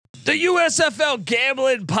The USFL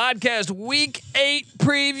Gambling Podcast Week 8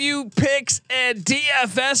 preview, picks, and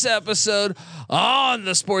DFS episode on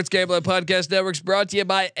the Sports Gambling Podcast Network is brought to you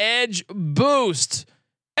by Edge Boost.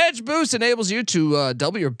 Edge Boost enables you to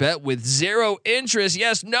double your bet with zero interest.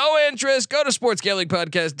 Yes, no interest. Go to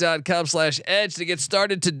sportsgamblingpodcast.com/edge to get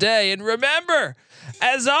started today. And remember,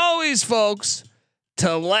 as always, folks,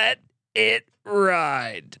 to let it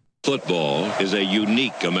ride. Football is a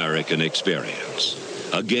unique American experience.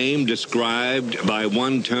 A game described by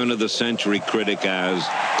one turn-of-the-century critic as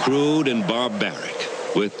crude and barbaric,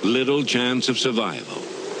 with little chance of survival.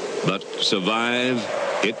 But survive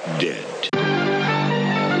it did. I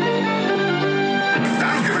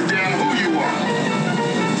don't give a damn who you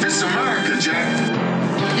are. It's America, Jack.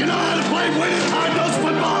 You know how to play winning hard-nosed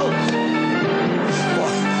football?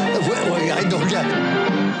 Well, I don't get it.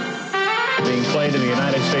 Being played in the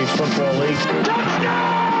United States Football League.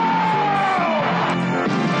 Touchdown!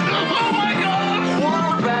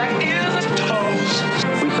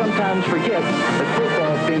 We sometimes forget that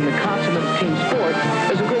football, being the consummate team sport,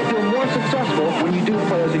 is a great deal more successful when you do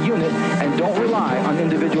play as a unit and don't rely on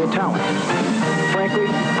individual talent. Frankly,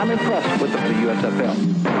 I'm impressed with the USFL.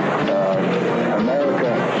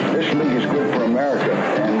 America, this league is good for America,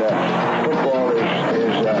 and football is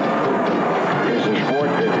a sport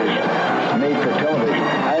that is made for television.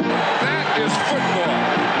 That is football.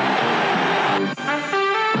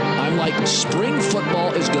 I'm like, spring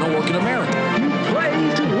football is going to work in America. Play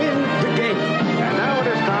to win the game. And now it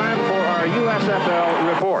is time for our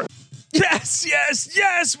USFL report. Yes.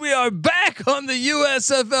 We are back on the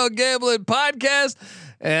USFL Gambling Podcast.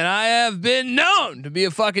 And I have been known to be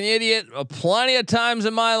a fucking idiot plenty of times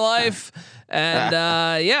in my life. And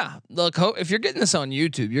yeah, look, if you're getting this on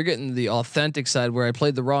YouTube, you're getting the authentic side where I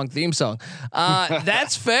played the wrong theme song.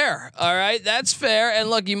 That's fair. All right. That's fair. And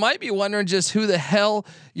look, you might be wondering just who the hell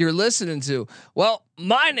you're listening to. Well,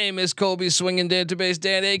 my name is Colby Swinging Database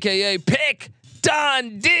Dan, AKA Pick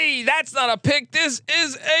Dundee. That's not a pick. This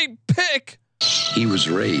is a pick. He was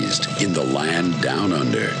raised in the land down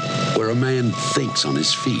under, where a man thinks on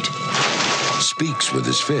his feet, speaks with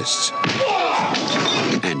his fists,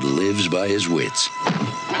 and lives by his wits.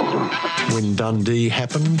 When Dundee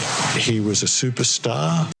happened, he was a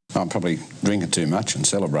superstar. I'm probably drinking too much and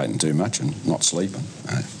celebrating too much and not sleeping.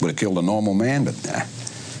 Would have killed a normal man, but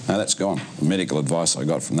no, that's gone. The medical advice I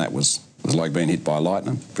got from that was like being hit by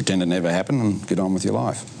lightning. Pretend it never happened and get on with your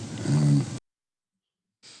life.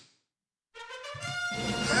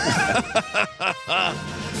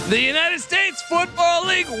 The United States Football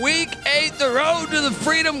League Week 8, the road to the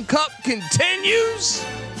Freedom Cup continues.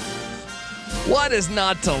 What is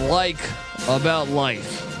not to like about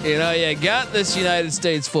life? You know, you got this United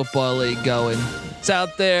States Football League going. It's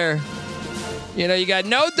out there. You know, you got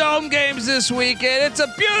no dome games this weekend. It's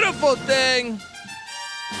a beautiful thing.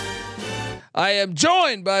 I am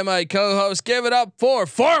joined by my co-host. Give it up for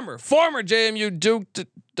former JMU Duke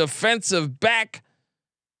defensive back,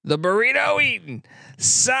 the burrito eating,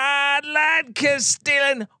 sideline kiss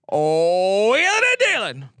stealing, wheeling and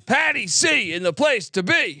dealing, Patty C in the place to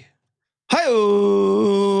be.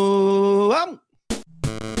 Hi-oh.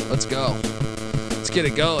 Let's go. Let's get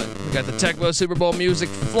it going. We got the Tecmo Super Bowl music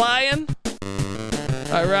flying.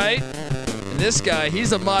 All right. And this guy,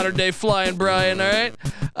 he's a modern day flying Brian. All right.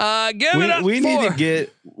 Give it up. We need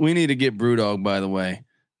to get Brewdog, by the way,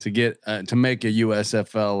 to make a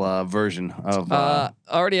USFL version of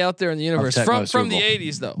already out there in the universe from the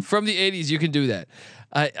 80s though. From the 80s, you can do that.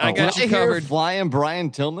 I got you covered. Flying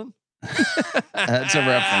Brian Tillman. That's a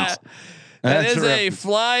reference. That is a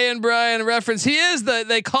Flying Brian reference. He is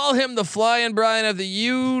they call him the Flying Brian of the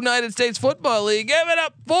United States Football League. Give it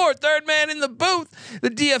up for third man in the booth, the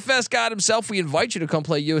DFS god himself. We invite you to come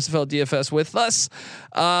play USFL DFS with us.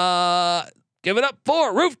 Give it up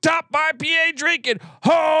for rooftop IPA drinking,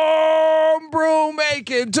 homebrew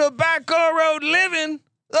making, tobacco road living,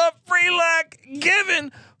 the free lack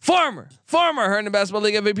giving, former Herndon Basketball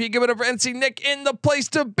League MVP. Give it up for NC Nick in the place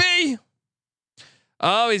to be.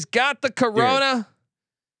 Oh, he's got the corona.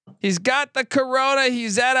 He's got the corona.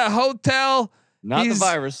 He's at a hotel. Not the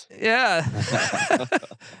virus. Yeah.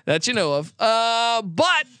 That you know of.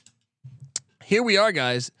 But here we are,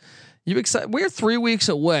 guys. You excited? We're 3 weeks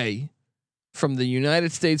away from the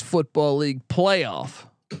United States Football League playoffs.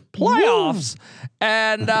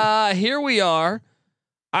 And here we are.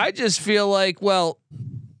 I just feel like, well,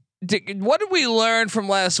 what did we learn from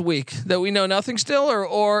last week that we know nothing still?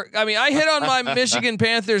 Or I mean, I hit on my Michigan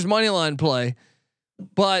Panthers money line play,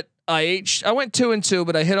 but I went 2-2,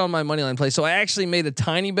 but I hit on my money line play. So I actually made a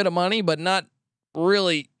tiny bit of money, but not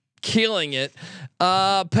really killing it.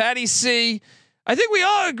 Patty C, I think we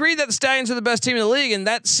all agree that the Stallions are the best team in the league, and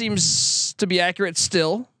that seems to be accurate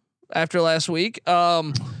still after last week.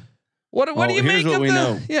 What do you make of we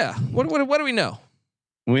know. Yeah. What do we know?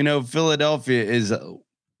 We know Philadelphia is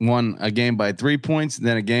won a game by 3 points,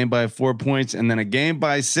 then a game by 4 points, and then a game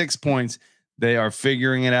by 6 points. They are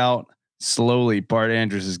figuring it out slowly. Bart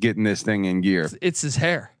Andrews is getting this thing in gear. It's his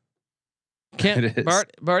hair.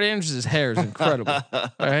 Bart Andrews' hair is incredible. All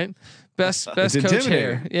right. Best coach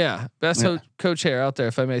hair. Yeah. Best coach hair out there,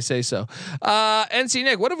 if I may say so. NC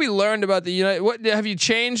Nick, what have we learned about the United? What have you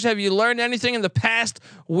changed? Have you learned anything in the past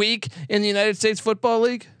week in the United States Football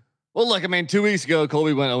League? Well, look, I mean, 2 weeks ago,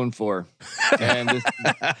 Colby went 0-4. And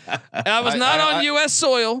I was not on U.S.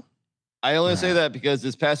 soil. I only say that because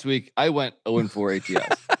this past week I went 0-4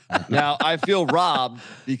 ATS. Now I feel robbed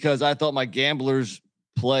because I thought my gamblers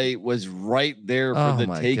play was right there for the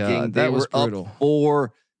taking. God, they was were brutal. Up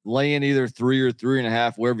 4, laying either 3 or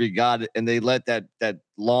 3.5, wherever you got it, and they let that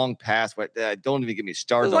long pass. Don't even get me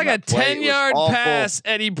started. It was like a 10-yard pass,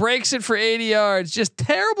 and he breaks it for 80 yards. Just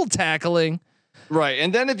terrible tackling. Right,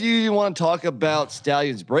 and then if you want to talk about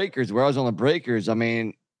Stallions Breakers, where I was on the Breakers, I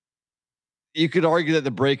mean, you could argue that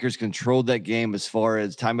the Breakers controlled that game as far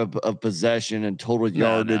as time of possession and total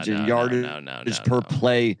yardage yardage per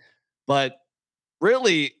play, but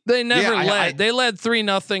really they never led. They led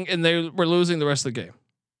 3-0, and they were losing the rest of the game.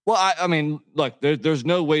 Well, I mean, look, there's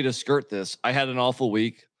no way to skirt this. I had an awful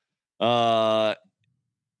week, and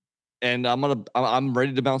I'm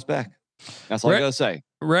ready to bounce back. That's all I gotta say.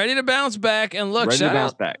 Ready to bounce back, and look, shout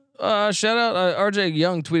out RJ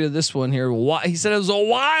Young tweeted this one here. He said it was a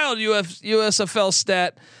wild USFL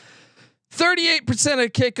stat. 38%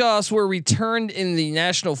 of kickoffs were returned in the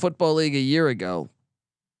National Football League a year ago.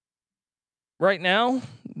 Right now,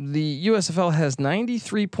 the USFL has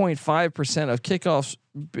 93.5% of kickoffs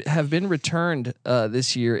have been returned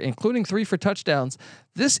this year, including 3 for touchdowns.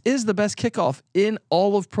 This is the best kickoff in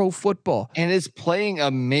all of pro football, and it's playing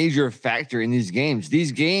a major factor in these games.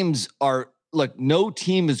 These games are no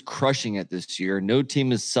team is crushing it this year. No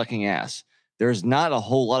team is sucking ass. There's not a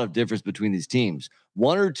whole lot of difference between these teams.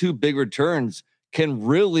 1 or 2 big returns can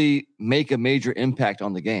really make a major impact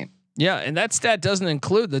on the game. Yeah, and that stat doesn't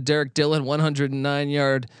include the Derek Dillon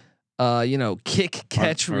 109-yard kick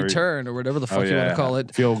catch return or whatever the fuck you want to call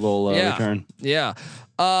it. Field goal return. Yeah.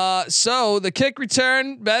 So the kick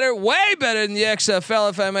return way better than the XFL,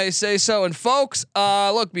 if I may say so. And folks,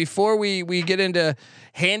 look, before we get into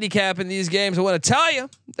handicapping these games, I want to tell you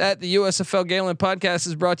that the USFL Gambling Podcast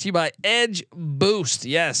is brought to you by Edge Boost.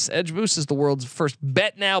 Yes, Edge Boost is the world's first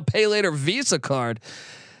bet now, pay later Visa card.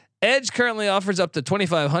 Edge currently offers up to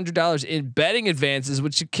 $2,500 in betting advances,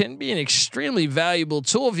 which can be an extremely valuable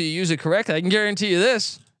tool if you use it correctly. I can guarantee you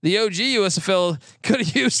this: the OG USFL could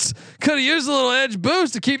have used a little Edge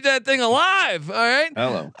Boost to keep that thing alive. All right.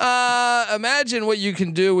 Hello. Imagine what you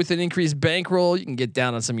can do with an increased bankroll. You can get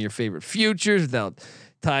down on some of your favorite futures without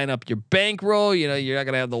tying up your bankroll. You know, you're not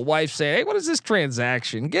gonna have the wife say, "Hey, what is this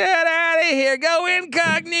transaction? Get out of here. Go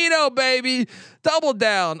incognito, baby." Double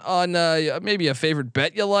down on maybe a favorite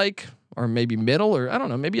bet you like, or maybe middle, or I don't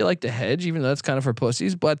know, maybe you like to hedge, even though that's kind of for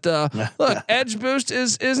pussies. But look, Edge Boost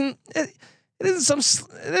isn't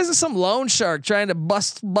some loan shark trying to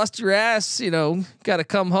bust your ass. You know, got to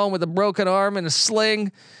come home with a broken arm and a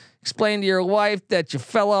sling. Explain to your wife that you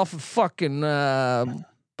fell off a fucking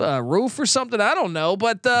roof or something. I don't know,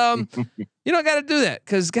 but you don't got to do that,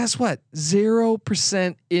 because guess what?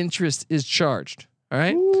 0% interest is charged. All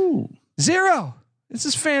right. Ooh. 0. This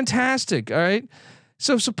is fantastic. All right.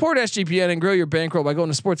 So support SGPN and grow your bankroll by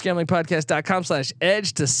going to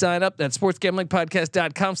sportsgamblingpodcast.com/edge to sign up. That's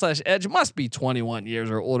sportsgamblingpodcast.com/edge. Must be 21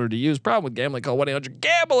 years or older to use. Problem with gambling, call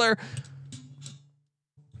 1-800-GAMBLER.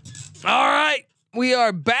 All right. We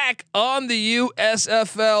are back on the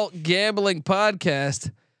USFL Gambling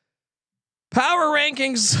Podcast. Power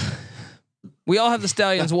rankings. We all have the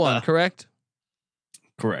Stallions 1, correct?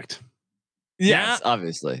 Correct. Yes,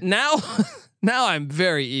 obviously. Now I'm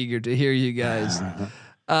very eager to hear you guys.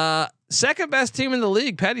 Second best team in the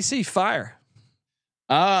league, Patty C. Fire.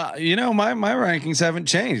 My rankings haven't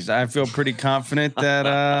changed. I feel pretty confident that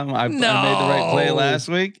I made the right play last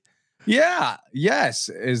week. Yeah, yes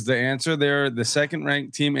is the answer. They're the second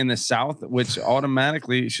ranked team in the South, which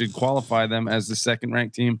automatically should qualify them as the second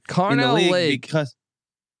ranked team in the league Lake because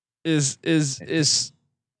is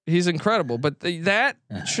he's incredible, but that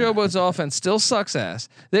Showboat's offense still sucks ass.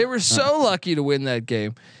 They were so lucky to win that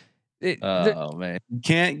game. Man, you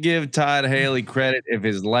can't give Todd Haley credit if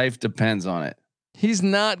his life depends on it. He's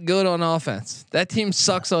not good on offense. That team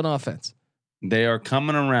sucks on offense. They are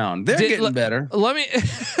coming around. They're getting better. Let me.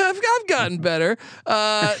 I've gotten better.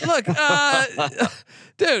 Look,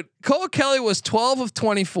 dude, Cole Kelly was 12 of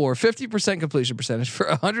 24, 50% completion percentage for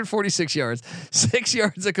 146 yards, 6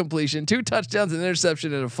 yards of completion, 2 touchdowns, an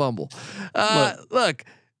interception, and a fumble. Look,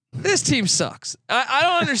 this team sucks. I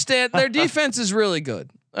don't understand. Their defense is really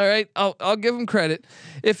good. All right, I'll give them credit.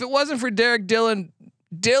 If it wasn't for Derek Dillon,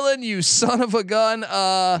 you son of a gun,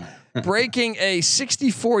 breaking a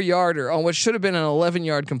 64-yarder on what should have been an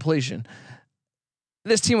 11-yard completion,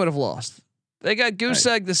 this team would have lost. They got goose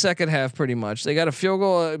egg the second half pretty much. They got a field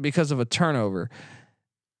goal because of a turnover.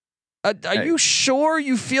 Are you sure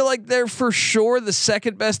you feel like they're for sure the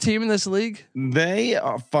second best team in this league? They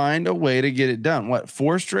find a way to get it done. What,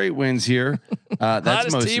 4 straight wins here? That's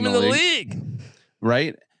hottest most team in the league.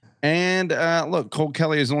 Right. And look, Cole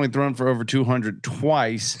Kelly has only thrown for over 200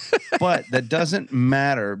 twice, but that doesn't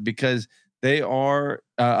matter because they are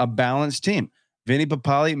a balanced team. Vinny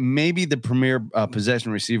Papali, maybe the premier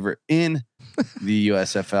possession receiver in the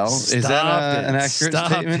USFL. Is that an accurate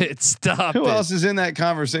statement? Stop Who it. else is in that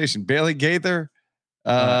conversation? Bailey Gaither.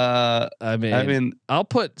 I mean, I'll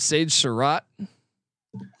put Sage Surratt.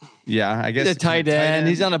 Yeah, I guess the tight end.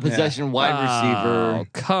 He's on a possession wide receiver. Oh,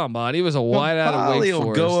 come on. He was a wide out of Wake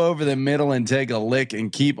Forest. He'll go over the middle and take a lick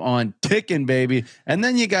and keep on ticking, baby. And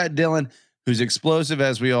then you got Dillon, who's explosive,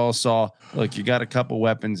 as we all saw. Look, you got a couple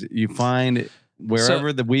weapons. You find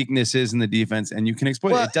wherever the weakness is in the defense, and you can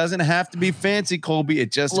exploit it. It doesn't have to be fancy, Colby.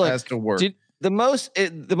 It just has to work. The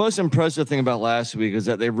most impressive thing about last week is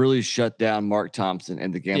that they really shut down Mark Thompson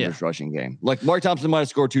in the Gamblers rushing game. Like Mark Thompson might have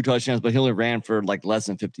scored 2 touchdowns, but he only ran for like less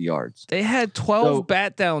than 50 yards. They had 12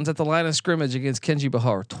 bat downs at the line of scrimmage against Kenji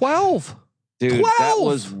Bahar. 12. Dude, 12! That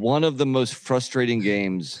was one of the most frustrating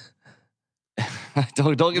games.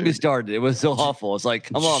 don't get me started. It was so awful. It's like,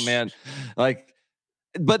 come on, man. Like,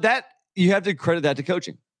 but that you have to credit that to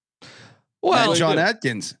coaching. Well, John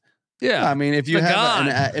Atkins. Yeah, I mean, if you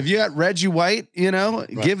if you got Reggie White,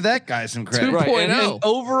 give that guy some credit. 2.0. Right. And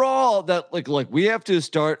overall, that like we have to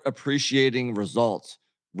start appreciating results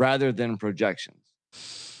rather than projections,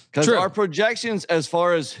 because our projections, as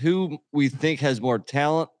far as who we think has more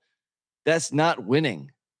talent, that's not winning,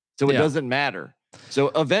 so it doesn't matter. So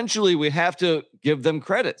eventually, we have to give them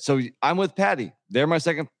credit. So I'm with Patty. They're my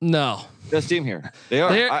second best team here. They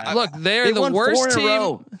are. They're the worst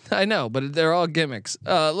team. I know, but they're all gimmicks.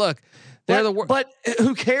 Look, they're the worst. But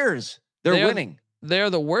who cares? They're winning. They're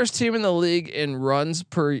the worst team in the league in runs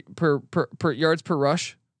per yards per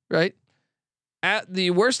rush. Right, at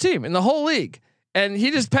the worst team in the whole league. And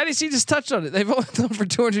Patty C just touched on it. They've only thrown for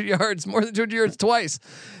 200 yards, more than 200 yards twice.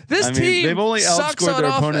 This team, they've only outscored their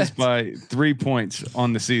opponents offense. by 3 points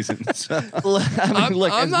on the season. So.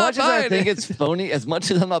 As much as I think it's phony, as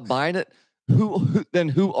much as I'm not buying it,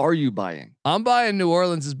 who are you buying? I'm buying New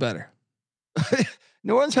Orleans is better.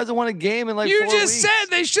 New Orleans hasn't won a game in like 4 weeks. You just said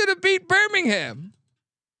they should have beat Birmingham.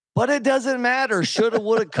 But it doesn't matter. Shoulda,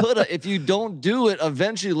 woulda, coulda. If you don't do it,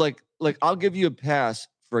 eventually, like I'll give you a pass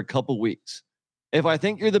for a couple weeks. If I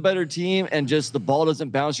think you're the better team and just the ball doesn't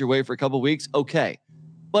bounce your way for a couple of weeks, okay.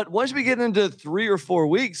 But once we get into 3 or 4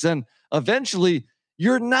 weeks, then eventually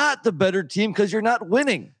you're not the better team because you're not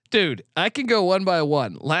winning. Dude, I can go one by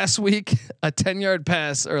one. Last week, a 10-yard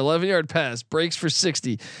pass or 11-yard pass breaks for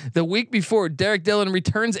 60. The week before, Derek Dillon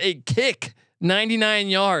returns a kick, 99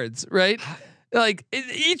 yards, right? Like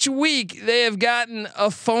each week they have gotten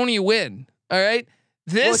a phony win. All right.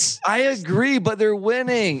 Look, I agree, but they're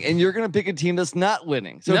winning, and you're going to pick a team that's not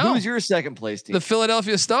winning. So who's your second place team? The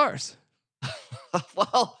Philadelphia Stars.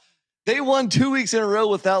 Well, they won 2 weeks in a row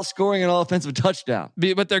without scoring an offensive touchdown.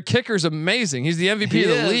 But their kicker's amazing. He's the MVP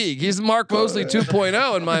of the league. He's Mark Mosley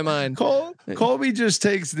 2.0 in my mind. Colby just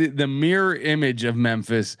takes the mirror image of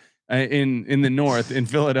Memphis in the North in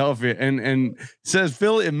Philadelphia and says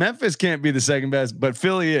Memphis can't be the second best, but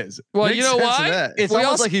Philly is. Well, you know why? It's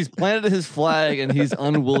almost like he's planted his flag and he's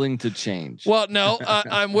unwilling to change. Well, no,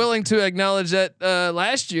 I'm willing to acknowledge that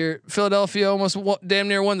last year Philadelphia almost damn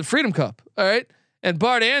near won the Freedom Cup. All right. And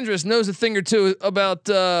Bart Andrus knows a thing or two about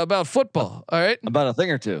football. All right, about a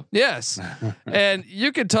thing or two. Yes, and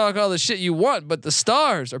you can talk all the shit you want, but the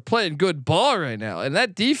Stars are playing good ball right now, and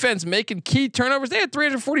that defense making key turnovers. They had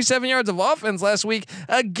 347 yards of offense last week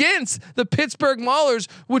against the Pittsburgh Maulers,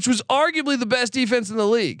 which was arguably the best defense in the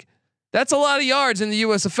league. That's a lot of yards in the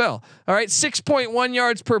USFL. All right, 6.1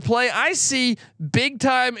 yards per play. I see big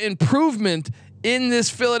time improvement in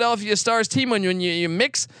this Philadelphia Stars team when you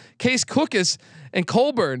mix Case Cookus and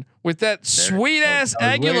Colburn with that sweet ass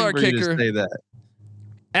Aguilar kicker. Say that.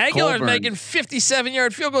 Aguilar's Colburn. making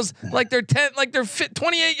 57-yard field goals like they're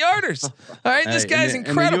 28 yarders. All right, this guy's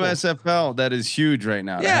incredible. In the USFL, that is huge right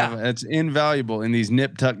now. Yeah, it's invaluable in these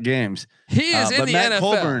nip tuck games. He is in but the Matt NFL.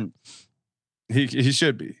 Colburn, he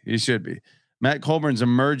should be. He should be. Matt Colburn's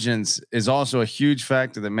emergence is also a huge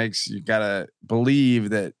factor that makes you gotta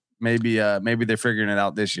believe that maybe they're figuring it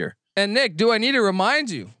out this year. And Nick, do I need to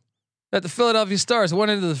remind you that the Philadelphia Stars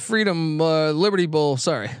went into the Liberty Bowl,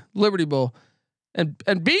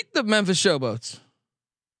 and beat the Memphis Showboats?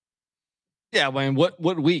 Yeah, I mean, what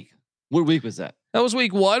week? What week was that? That was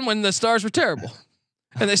week 1 when the Stars were terrible,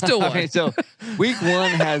 and they still won. Okay, so week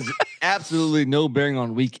 1 has absolutely no bearing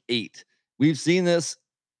on week 8. We've seen this.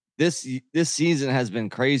 This season has been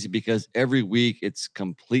crazy because every week it's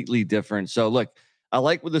completely different. So look, I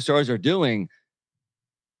like what the Stars are doing.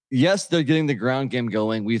 Yes, they're getting the ground game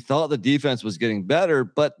going. We thought the defense was getting better,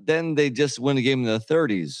 but then they just win a game in the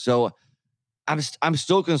 30s. So I'm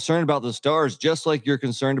still concerned about the Stars, just like you're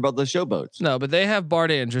concerned about the Showboats. No, but they have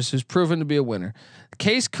Bart Andrus, who's proven to be a winner.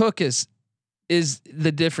 Case Cook is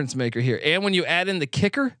the difference maker here, and when you add in the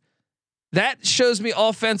kicker, that shows me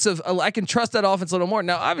offensive. I can trust that offense a little more.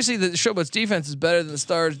 Now, obviously, the Showboats defense is better than the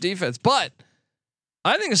Stars defense, but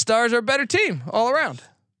I think the Stars are a better team all around.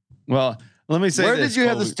 Well, let me say, where did you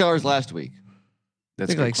have the Stars last week?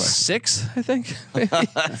 That's like question. 6, I think.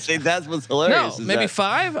 See, that's what's hilarious. No, maybe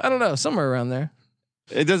 5. I don't know, somewhere around there.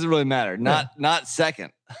 It doesn't really matter. Not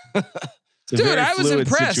second. Dude, I was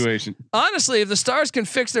impressed. Situation. Honestly, if the Stars can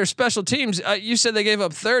fix their special teams, you said they gave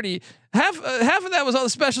up 30. Half of that was all the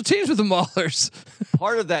special teams with the Maulers.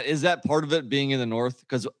 Part of that is that part of it being in the North,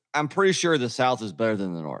 because I'm pretty sure the South is better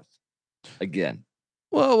than the North. Again.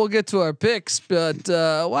 Well, we'll get to our picks, but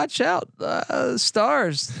watch out,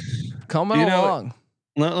 Stars coming along.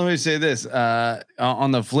 Let me say this: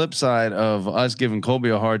 on the flip side of us giving Colby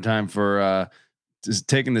a hard time for just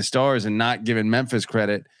taking the Stars and not giving Memphis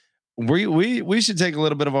credit, we should take a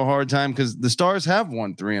little bit of a hard time because the Stars have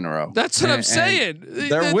won 3 in a row. That's what I'm saying.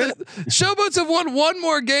 The Showboats have won 1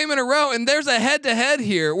 more game in a row, and there's a head-to-head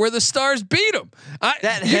here where the Stars beat them.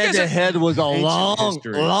 That head-to-head was a long.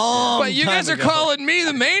 But you guys are calling me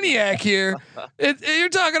the maniac here. You're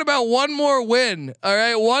talking about 1 more win. All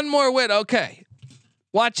right, 1 more win. Okay,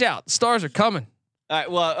 watch out. Stars are coming. All right.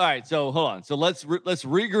 Well, all right. So hold on. So let's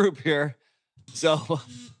regroup here. So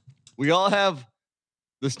we all have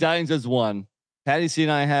the Stallions as 1. Patty C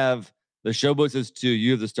and I have the Showboats as 2.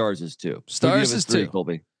 You have the Stars as 2. Stars is 3, 2.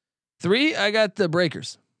 Colby. 3. I got the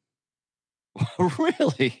Breakers.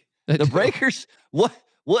 Really? The Breakers?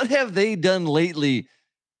 What have they done lately?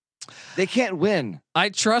 They can't win. I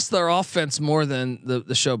trust their offense more than the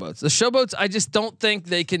Showboats. The Showboats, I just don't think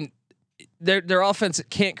they can. Their offense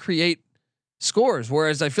can't create scores,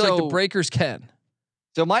 whereas I feel like the Breakers can.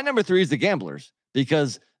 So my number 3 is the Gamblers,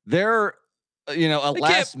 because they're a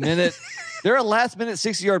last minute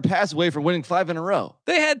 60-yard pass away from winning 5 in a row.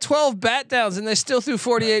 They had 12 bat downs and they still threw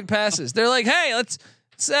 48 passes. They're like, hey, let's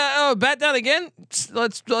bat down again.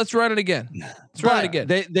 Let's run it again. Let's run it again.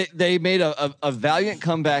 They made a valiant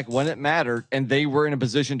comeback when it mattered, and they were in a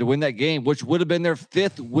position to win that game, which would have been their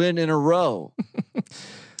 5th win in a row.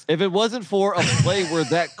 If it wasn't for a play where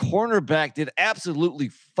that cornerback did absolutely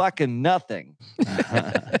fucking nothing,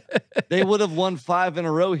 they would have won 5 in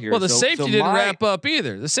a row here. Well, the safety didn't wrap up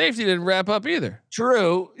either.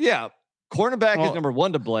 True. Yeah. Cornerback is number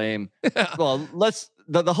 1 to blame. Yeah. Well,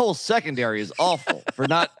 the whole secondary is awful for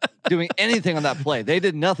not doing anything on that play. They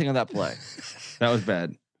did nothing on that play. That was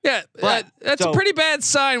bad. Yeah. But that's a pretty bad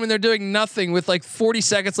sign when they're doing nothing with like 40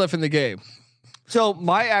 seconds left in the game. So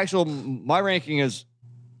my ranking is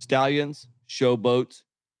Stallions, Showboats,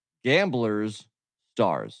 Gamblers,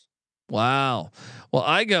 Stars. Wow. Well,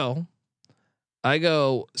 I go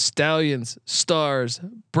Stallions, Stars,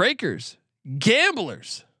 Breakers,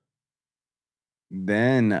 Gamblers.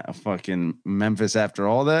 Then fucking Memphis after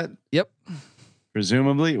all that. Yep.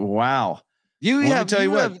 Presumably. Wow.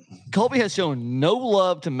 Colby has shown no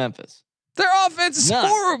love to Memphis. Their offense is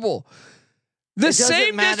horrible. The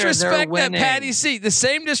same disrespect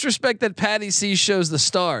that Patty C shows the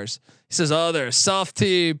Stars. He says, "Oh, they're a soft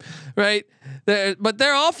team, right?" But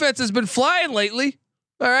their offense has been flying lately.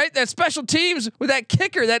 All right, that special teams with that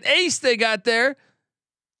kicker, that ace they got there.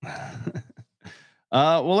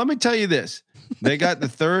 Well, let me tell you this: they got the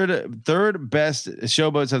third best.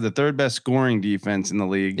 Showboats have the 3rd best scoring defense in the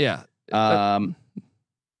league. Yeah.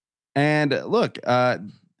 And look,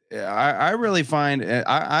 I really find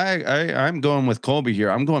I'm going with Colby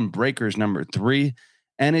here. I'm going Breakers number 3,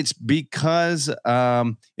 and it's because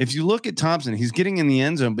if you look at Thompson, he's getting in the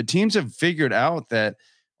end zone, but teams have figured out that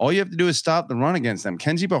All you have to do is stop the run against them.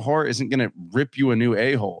 Kenji Bahar isn't going to rip you a new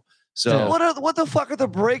a-hole. So what the fuck are the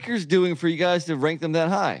Breakers doing for you guys to rank them that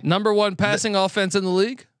high? Number 1 passing offense in the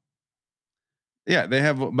league. Yeah, they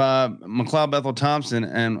have McLeod Bethel Thompson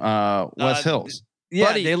and Wes Hills. Yeah,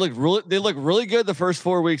 Buddy. they look really good the first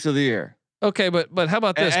 4 weeks of the year. Okay, but how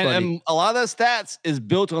about this, buddy? And a lot of that stats is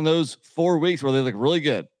built on those 4 weeks where they look really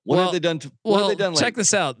good. What have they done? What have they done? Check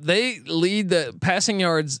this out. They lead the passing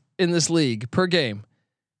yards in this league per game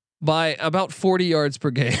by about 40 yards per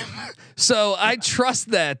game. So I trust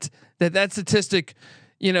that statistic.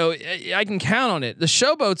 You know, I can count on it. The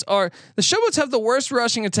Showboats have the worst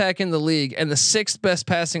rushing attack in the league and the 6th best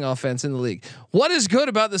passing offense in the league. What is good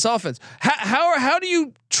about this offense? How do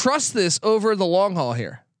you trust this over the long haul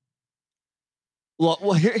here?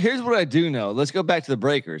 Well, here's what I do know. Let's go back to the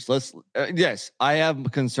Breakers. Yes, I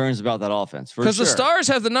have concerns about that offense because the Stars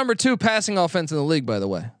have the number 2 passing offense in the league, by the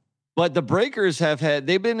way. But the Breakers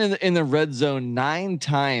they've been in the red zone 9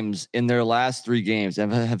 times in their last 3 games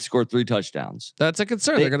and have scored 3 touchdowns. That's a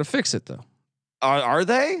concern. They're going to fix it though. Are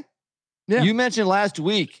they? Yeah. You mentioned last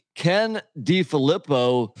week, can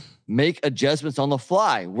DiFilippo make adjustments on the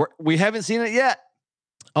fly? We haven't seen it yet.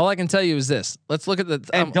 All I can tell you is this. Let's look at the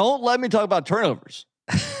and don't let me talk about turnovers.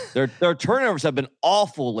 Their turnovers have been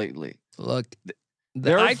awful lately. Look,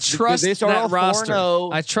 I trust that roster.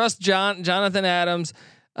 4-0. I trust Jonathan Adams,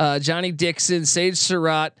 Johnny Dixon, Sage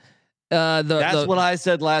Surratt. That's what I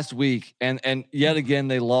said last week, and yet again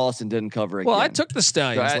they lost and didn't cover again. Well, I took the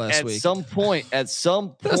Stallions last week. At some point, that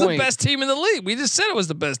was the best team in the league. We just said it was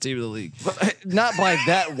the best team in the league, but not by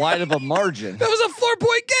that wide of a margin. That was a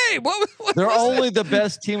 4-point game. They're only the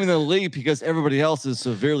best team in the league because everybody else is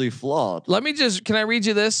severely flawed. Can I read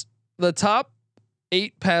you this? The top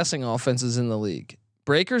 8 passing offenses in the league: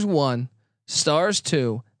 Breakers 1, Stars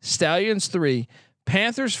 2, Stallions 3.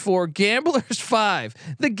 Panthers 4, Gamblers 5.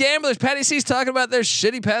 The Gamblers, Patty C's talking about their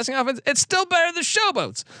shitty passing offense. It's still better than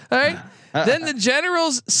Showboats. All right. Then the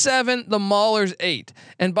Generals 7, the Maulers 8.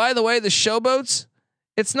 And by the way, the Showboats,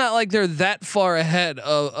 it's not like they're that far ahead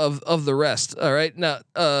of the rest. All right. Now,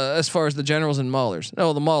 as far as the Generals and Maulers,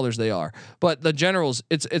 no, the Maulers they are, but the Generals,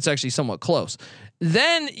 it's actually somewhat close.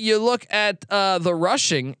 Then you look at the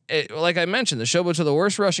rushing. Like I mentioned, the Showboats are the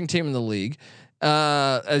worst rushing team in the league.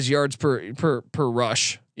 As yards per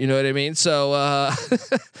rush, you know what I mean? So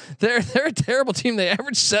they're a terrible team. They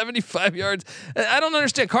average 75 yards. I don't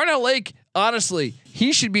understand. Carnell Lake, honestly,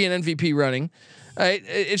 he should be an MVP running.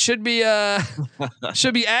 It should be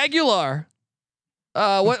Aguilar.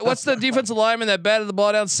 What's the defensive lineman that batted the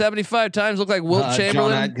ball down 75 times? Looked like Wilt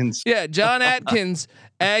Chamberlain. John Atkins. Yeah, John Atkins,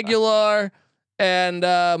 Aguilar, and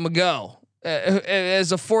McGo.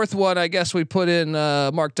 As a 4th one, I guess we put in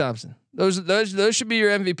Mark Thompson. Those should be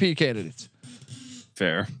your MVP candidates.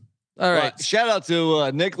 Fair. All right. Shout out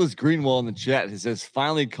to Nicholas Greenwald in the chat. He says,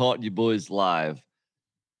 "Finally caught you boys live."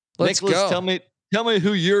 Let's Nicholas, go. Tell me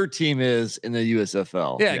who your team is in the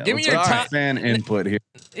USFL. Yeah, give me your top fan input here.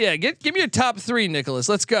 Yeah, give me your top 3, Nicholas.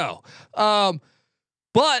 Let's go.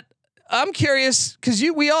 But I'm curious because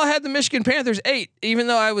we all had the Michigan Panthers 8, even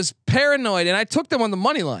though I was paranoid and I took them on the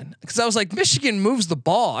money line because I was like, Michigan moves the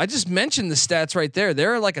ball. I just mentioned the stats right there.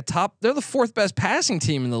 They're the 4th best passing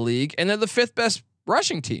team in the league, and they're the 5th best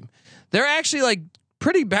rushing team. They're actually like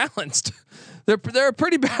pretty balanced. They're a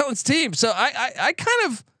pretty balanced team. So I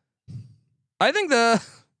think the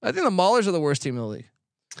Maulers are the worst team in the league.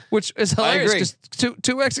 Which is hilarious because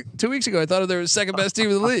 2 weeks ago I thought they were the 2nd best team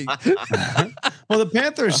in the league. Well, the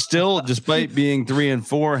Panthers still, despite being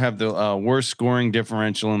 3-4, have the worst scoring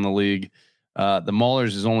differential in the league. The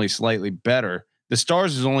Maulers is only slightly better. The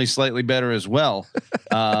Stars is only slightly better as well.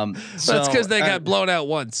 That's because they got blown out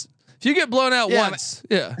once. If you get blown out once,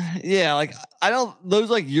 yeah. Like I don't those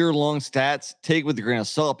like year-long stats take with a grain of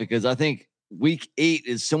salt because I think week 8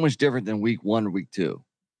 is so much different than week 1 or week 2.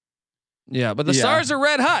 Yeah, but the Stars are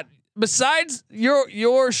red hot. Besides your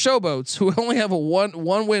Showboats, who only have a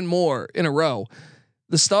one win more in a row,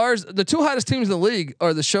 the Stars, the 2 hottest teams in the league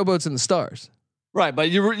are the Showboats and the Stars. Right,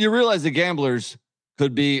 but you realize the Gamblers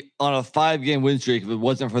could be on a 5-game win streak if it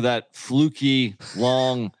wasn't for that fluky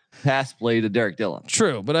long pass play to Derek Dillon.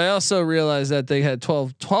 True, but I also realized that they had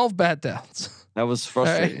 12 bat downs. That was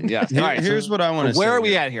frustrating. Yeah. All right. Here's what I want to say. Where are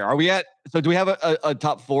we at here? So do we have a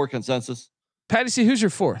top 4 consensus? Patty C, who's your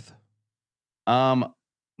 4th? Let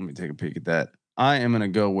me take a peek at that. I am going to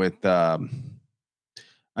go with. I'm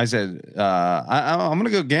going to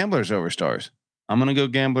go Gamblers over Stars. I'm going to go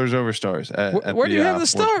Gamblers over Stars. Where do you have the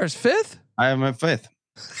Stars? 5th? I have my 5th.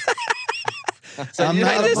 So you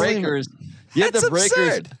have the Breakers. You have the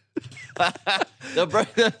Breakers.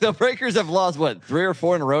 The Breakers have lost what 3 or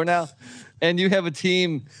 4 in a row now. and you have a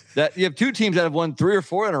team that you have two teams that have won 3 or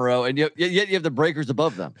 4 in a row, and yet you have the Breakers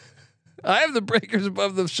above them. I have the Breakers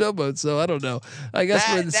above the Showboats, so I don't know. I guess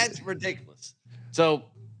that's ridiculous. So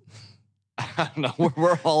I don't know.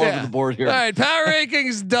 We're all over the board here. All right, power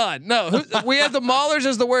rankings done. No, we have the Maulers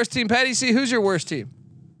as the worst team. Patty C, who's your worst team?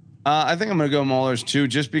 I think I'm going to go Maulers too,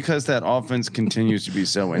 just because that offense continues to be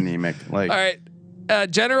so anemic. Like, all right,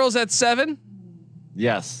 Generals at 7.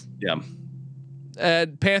 Yes. Yeah.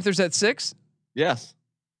 And Panthers at 6. Yes.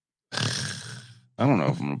 I don't know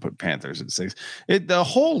if I'm going to put Panthers at 6. The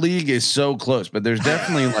whole league is so close, but there's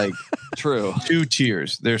definitely like true 2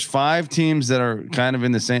 tiers. There's 5 teams that are kind of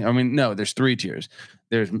in the same. I mean, no, there's 3 tiers.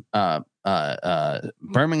 There's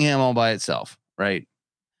Birmingham all by itself, right?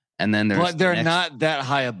 And then there's, but they're not that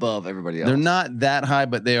high above everybody else. They're not that high,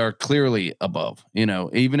 but they are clearly above. You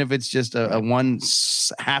know, even if it's just a one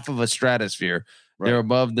half of a stratosphere, they're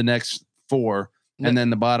above the next 4. And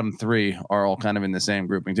then the bottom 3 are all kind of in the same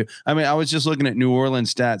grouping too. I mean, I was just looking at New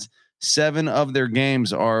Orleans stats. 7 of their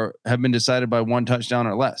games have been decided by 1 touchdown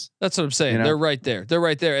or less. That's what I'm saying. You know? They're right there. They're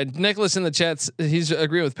right there. And Nicholas in the chats, he's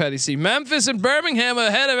agreeing with Patty C. Memphis and Birmingham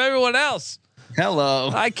ahead of everyone else.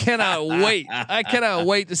 Hello. I cannot wait. I cannot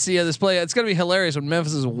wait to see how this play out. It's going to be hilarious when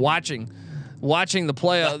Memphis is watching the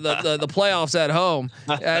play the playoffs at home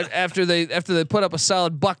after they put up a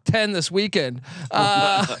solid $110 this weekend.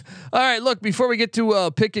 All right, look, before we get to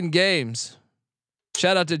picking games,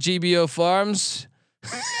 shout out to GBO Farms.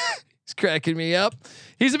 He's cracking me up.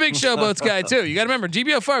 He's a big Showboats guy too. You got to remember,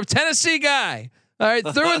 GBO Farms, Tennessee guy. All right,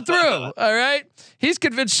 through and through. All right, he's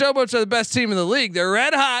convinced Showboats are the best team in the league. They're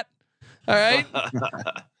red hot. All right.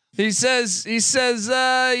 He says,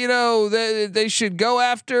 you know, they should go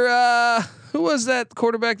after who was that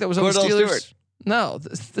quarterback that was on the Steelers? Stewart. No,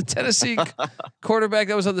 the Tennessee quarterback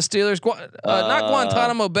that was on the Steelers. Not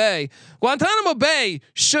Guantanamo Bay. Guantanamo Bay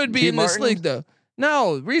should be in this league though.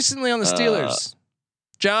 No, recently on the Steelers.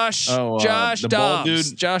 Josh Dobbs.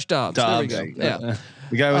 Josh Dobbs. There we go. Yeah.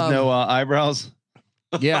 The guy with no eyebrows.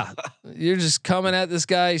 Yeah, you're just coming at this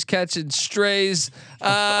guy. He's catching strays.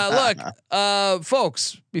 Look,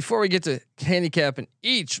 folks, before we get to handicapping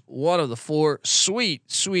each one of the 4 sweet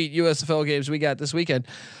USFL games we got this weekend,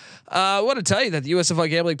 I want to tell you that the USFL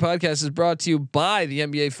Gambling Podcast is brought to you by the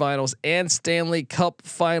NBA Finals and Stanley Cup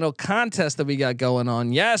Final contest that we got going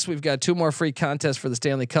on. Yes, we've got 2 more free contests for the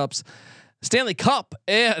Stanley Cup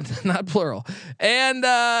and not plural and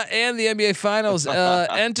the NBA Finals.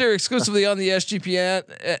 Enter exclusively on the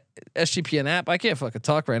SGPN app. I can't fucking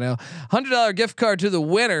talk right now. $100 gift card to the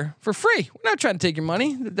winner for free. We're not trying to take your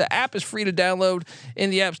money. The app is free to download in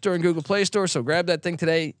the App Store and Google Play Store. So grab that thing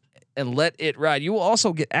today and let it ride. You will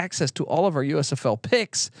also get access to all of our USFL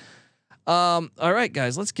picks. All right,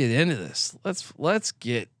 guys, let's get into this. Let's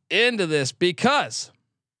get into this because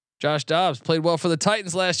Josh Dobbs played well for the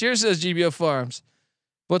Titans last year, says GBO Farms.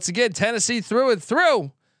 Once again, Tennessee through and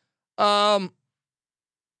through.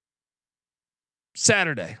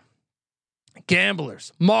 Saturday,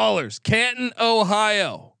 Gamblers, Maulers, Canton,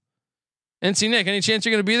 Ohio. NC Nick, any chance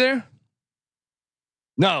you're going to be there?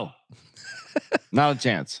 No, not a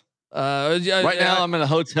chance. Right now, I'm in a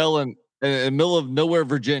hotel in the middle of nowhere,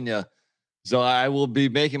 Virginia. So I will be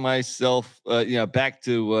making myself, back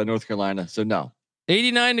to North Carolina. So no.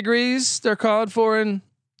 89 degrees they're calling for in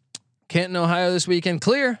Canton, Ohio this weekend.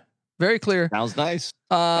 Clear, very clear. Sounds nice.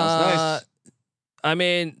 Sounds nice. I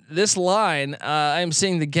mean, this line, I'm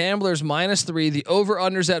seeing the Gamblers -3, the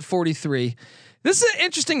over-unders at 43. This is an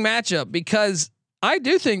interesting matchup because I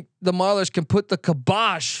do think the Maulers can put the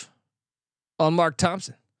kibosh on Mark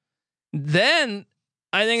Thompson. Then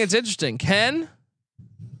I think it's interesting.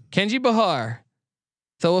 Kenji Bahar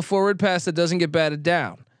throw a forward pass that doesn't get batted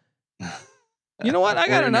down. You know what? I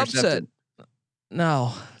got an upset.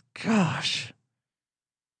 No, gosh.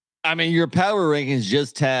 I mean, your power rankings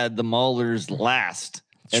just had the Maulers last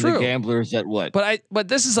and the Gamblers at what? But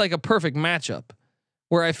this is like a perfect matchup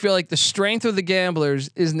where I feel like the strength of the Gamblers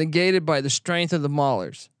is negated by the strength of the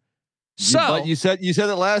Maulers. So, but you said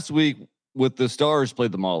it last week with the Stars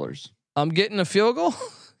played the Maulers. I'm getting a field goal.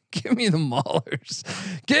 Give me the Maulers.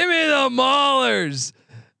 Give me the Maulers.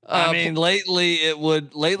 I mean, lately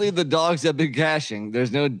the Dogs have been cashing.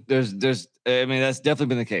 I mean, that's definitely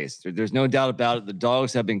been the case. There's no doubt about it. The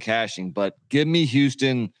Dogs have been cashing, but give me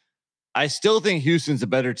Houston. I still think Houston's a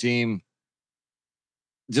better team.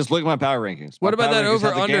 Just look at my power rankings. What about that over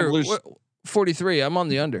under 43? I'm on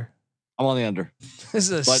the under. I'm on the under. This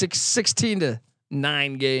is a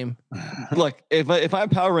 16-9 game. Look, if my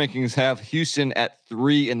power rankings have Houston at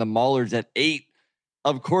 3 and the Maulers at 8,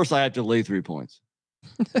 of course I have to lay 3 points.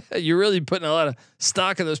 You're really putting a lot of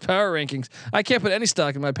stock in those power rankings. I can't put any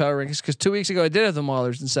stock in my power rankings because 2 weeks ago I did have the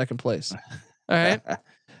Maulers in second place. All right.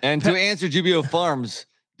 And to answer GBO Farms,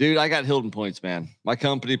 dude, I got Hilton points, man. My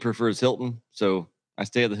company prefers Hilton, so I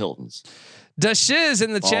stay at the Hiltons. Dashiz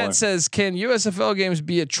in the chat says, "Can USFL games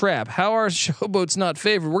be a trap? How are showboats not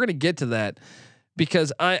favored?" We're gonna get to that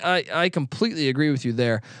because I completely agree with you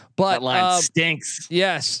there. But that line stinks.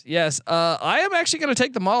 Yes. I am actually gonna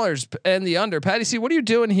take the Maulers and the under. Patty C, what are you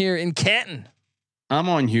doing here in Canton? I'm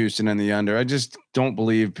on Houston and the under. I just don't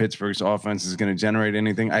believe Pittsburgh's offense is going to generate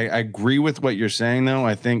anything. I agree with what you're saying, though.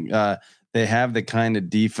 I think they have the kind of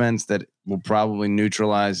defense that will probably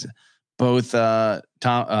neutralize both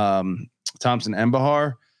Thompson and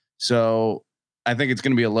Bahar. So I think it's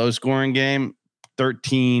going to be a low scoring game,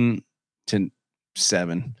 13-7.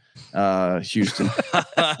 Houston.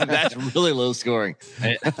 That's really low scoring.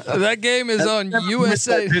 That game is on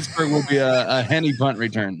USA. Pittsburgh will be a Henny punt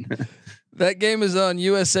return. That game is on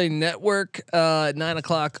USA Network at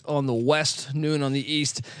 9:00 on the West, noon on the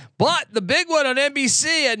East. But the big one on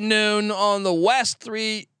NBC at noon on the West,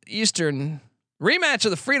 3 Eastern. Rematch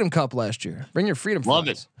of the Freedom Cup last year. Bring your freedom. Love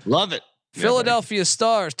friends. it. Love it. Philadelphia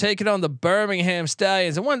Stars taking on the Birmingham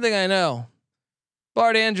Stallions. And one thing I know,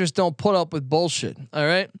 Bart Andrews don't put up with bullshit. All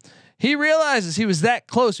right. He realizes he was that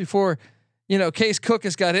close before, Case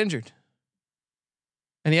Cookus got injured.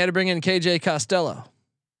 And he had to bring in KJ Costello.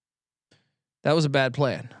 That was a bad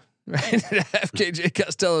plan, right? KJ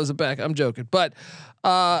Costello is a back. I'm joking, but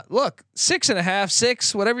look, 6.5,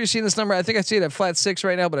 6, whatever you see in this number. I think I see it at flat 6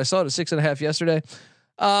 right now, but I saw it at 6.5 yesterday.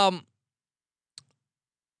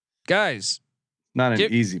 Guys, not an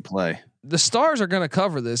easy play. The Stars are going to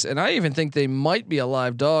cover this, and I even think they might be a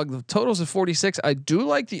live dog. The total's at 46. I do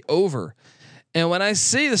like the over, and when I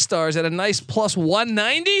see the Stars at a nice plus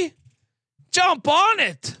 190, jump on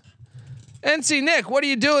it. NC Nick, what are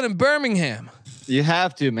you doing in Birmingham? You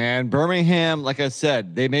have to, man. Birmingham, like I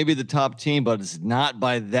said, they may be the top team, but it's not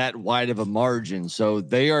by that wide of a margin. So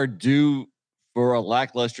they are due for a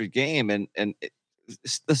lackluster game, and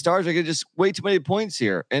the Stars are going to just way too many points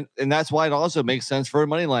here, and that's why it also makes sense for a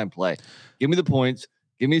money line play. Give me the points.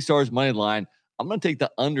 Give me Stars money line. I'm going to take the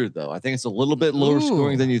under though. I think it's a little bit lower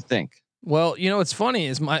scoring than you think. Well, what's funny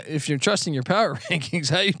is if you're trusting your power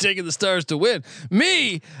rankings, how you taking the Stars to win?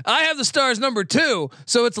 Me, I have the Stars number 2,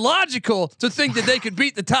 so it's logical to think that they could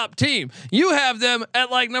beat the top team. You have them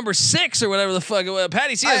at like number 6 or whatever the fuck.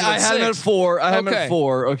 Patty C has I had them at 4. I have them Okay. at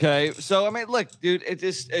 4. Okay, so I mean, look, dude, it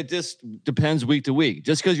just depends week to week.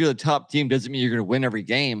 Just because you're the top team doesn't mean you're going to win every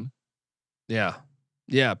game. Yeah.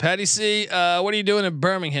 Patty C, what are you doing in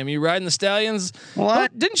Birmingham? You riding the Stallions?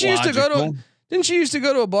 What? Didn't you used to go to? Didn't you used to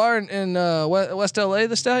go to a bar in West LA,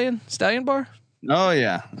 the Stallion Bar? Oh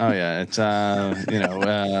yeah. It's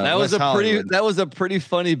that was West that was a pretty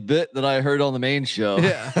funny bit that I heard on the main show.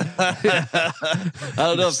 Yeah. I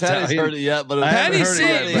don't know if Patty's heard it yet, but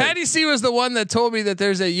Patty C was the one that told me that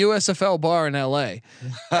there's a USFL bar in LA.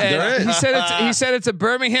 And he said it's a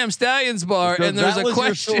Birmingham Stallions bar, so and there's a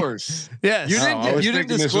question. Your source. Yes. You didn't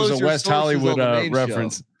disclose this was a West Hollywood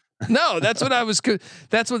reference. Show. No, that's what I was.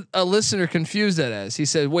 That's what a listener confused that as. He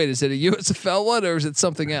said, "Wait, is it a USFL one or is it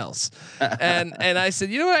something else?" And I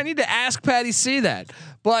said, "You know what? I need to ask Patty C that."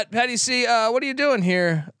 But Patty C, what are you doing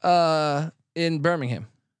here in Birmingham?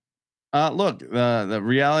 Look, the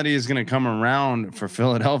reality is going to come around for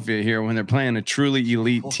Philadelphia here when they're playing a truly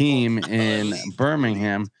elite team in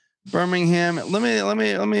Birmingham. Let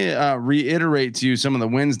me reiterate to you some of the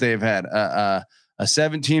wins they've had. A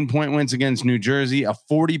 17-point wins against New Jersey, a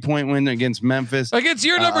 40-point win against Memphis. Against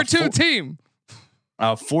your number 2 team.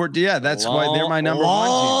 40. Yeah, that's why they're my number 1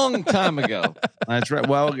 team. Long time ago. That's right.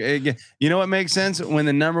 Well, you know what makes sense? When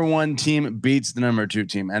the number 1 team beats the number 2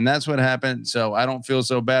 team. And that's what happened. So I don't feel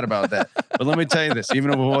so bad about that. But let me tell you this,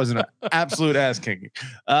 even if it wasn't an absolute ass kicking.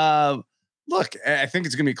 Look, I think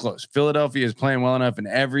it's going to be close. Philadelphia is playing well enough, and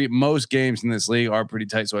most games in this league are pretty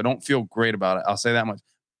tight. So I don't feel great about it. I'll say that much.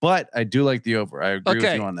 But I do like the over. I agree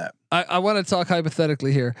with you on that. I want to talk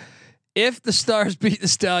hypothetically here. If the Stars beat the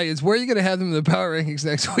Stallions, where are you going to have them in the power rankings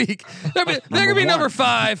next week? They're going to be number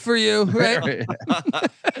 5 for you, right?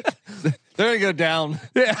 They're going to go down.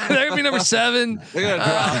 Yeah, they're going to be number 7. They're going to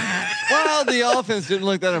drop. Well, the offense didn't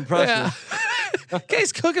look that impressive. Yeah.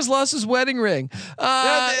 Case Cook has lost his wedding ring.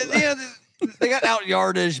 They got out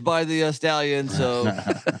yardage by the Stallions, so...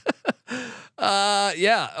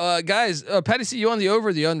 Guys, Patty C, you on the over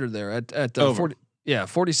or the under there at 40? Yeah,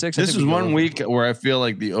 46. This is one week where I feel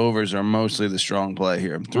like the overs are mostly the strong play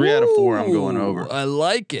here. 3 out of 4, I'm going over. I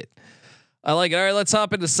like it. I like it. All right, let's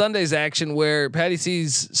hop into Sunday's action where Patty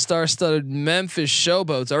C's star-studded Memphis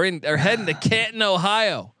Showboats are heading to Canton,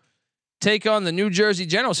 Ohio, take on the New Jersey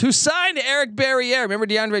Generals, who signed Eric Barriere. Remember,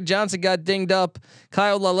 DeAndre Johnson got dinged up.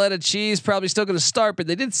 Kyle Laletta Cheese probably still going to start, but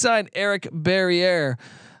they did sign Eric Barriere,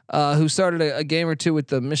 who started a game or two with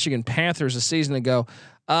the Michigan Panthers a season ago.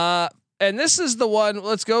 And this is the one.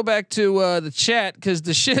 Let's go back to the chat because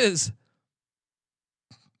the shiz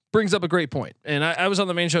brings up a great point. And I was on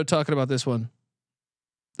the main show talking about this one.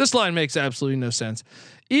 This line makes absolutely no sense.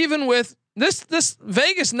 Even with this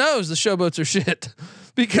Vegas knows the Showboats are shit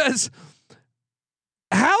because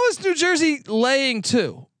how is New Jersey laying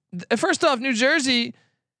 2? First off, New Jersey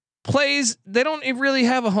plays. They don't really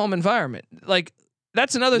have a home environment. Like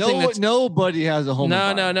that's another thing. Nobody has a home.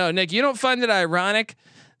 No, Nick. You don't find it ironic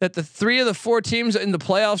that the 3 of the 4 teams in the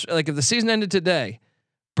playoffs, like if the season ended today,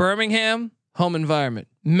 Birmingham, home environment,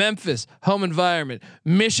 Memphis, home environment,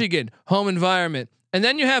 Michigan, home environment, and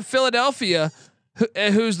then you have Philadelphia,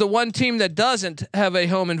 who's the one team that doesn't have a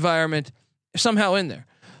home environment somehow in there.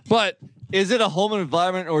 But is it a home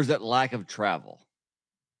environment or is it lack of travel?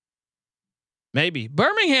 Maybe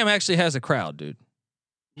Birmingham actually has a crowd, dude.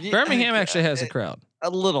 Yeah, Birmingham actually has a crowd. A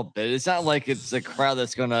little bit. It's not like it's a crowd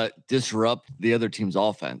that's going to disrupt the other team's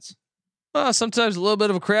offense. Well, sometimes a little bit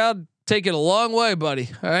of a crowd take it a long way, buddy.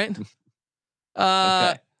 All right.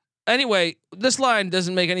 Okay. Anyway, this line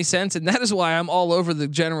doesn't make any sense, and that is why I'm all over the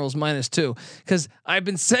Generals -2 because I've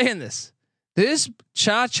been saying this. This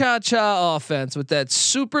cha-cha-cha offense with that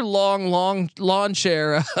super long lawn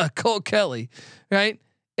chair, Cole Kelly, right?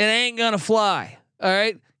 It ain't gonna fly. All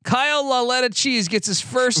right. Kyle Laletta Cheese gets his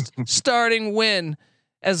first starting win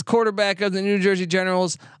as quarterback of the New Jersey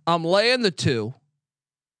Generals. I'm laying the 2,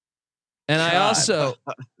 and I'm also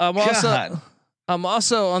on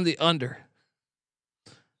the under.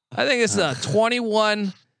 I think it's a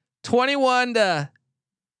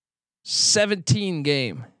 21-17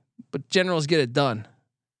 game, but Generals get it done.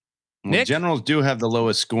 Well, Nick? Generals do have the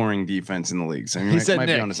lowest scoring defense in the league. So he said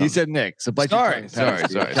Nick. He said Nick. So sorry.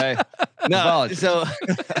 Okay. No. So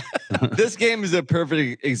this game is a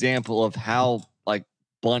perfect example of how like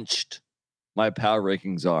bunched my power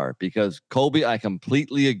rankings are because Colby, I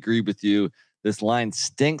completely agree with you. This line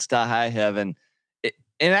stinks to high heaven.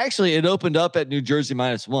 And actually, it opened up at New Jersey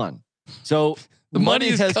 -1. So the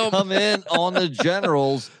money has come in on the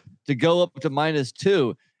Generals to go up to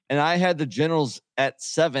 -2. And I had the Generals at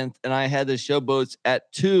 7th, and I had the Showboats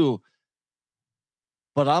at 2.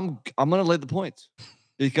 But I'm going to lay the points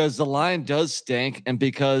because the line does stink, and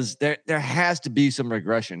because there has to be some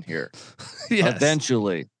regression here. Yes.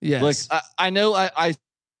 Eventually. Yes. Look, I know I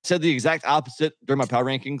said the exact opposite during my power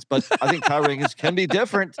rankings, but I think power rankings can be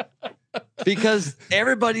different because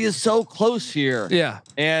everybody is so close here. Yeah.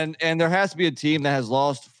 And there has to be a team that has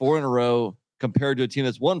lost 4 in a row compared to a team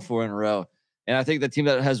that's won 4 in a row. And I think the team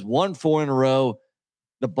that has won 4 in a row,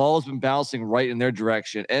 the ball's been bouncing right in their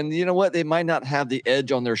direction. And you know what? They might not have the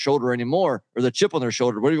edge on their shoulder anymore, or the chip on their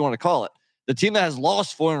shoulder, whatever you want to call it. The team that has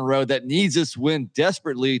lost 4 in a row that needs this win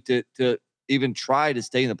desperately to even try to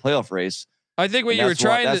stay in the playoff race. I think what you were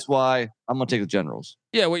trying that's why I'm going to take the Generals.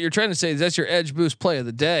 Yeah, what you're trying to say is that's your edge boost play of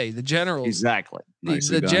the day. The Generals. Exactly.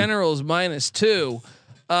 The Generals -2.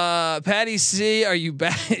 Patty C, are you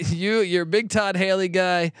back? You're a big Todd Haley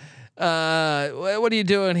guy. What are you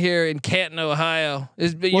doing here in Canton, Ohio?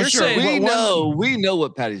 You're saying we know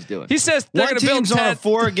what Patty's doing. He says they're going to build on a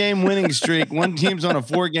 4-game winning streak. One team's on a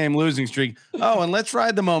 4-game losing streak. Oh, and let's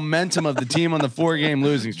ride the momentum of the team on the 4-game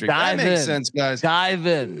losing streak. That makes sense, guys. Dive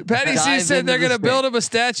in. Patty C said they're going to build him a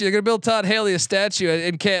statue. They're going to build Todd Haley a statue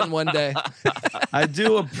in Canton one day. I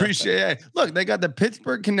do appreciate it. Look, they got the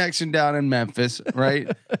Pittsburgh connection down in Memphis, right?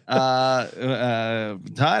 Todd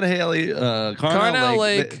Haley, Carnell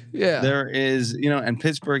Lake. Yeah. There is, and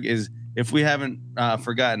Pittsburgh is, if we haven't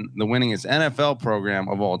forgotten, the winningest NFL program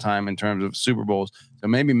of all time in terms of Super Bowls. So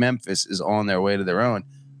maybe Memphis is on their way to their own.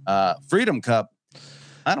 Freedom Cup.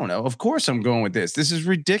 I don't know. Of course I'm going with this. This is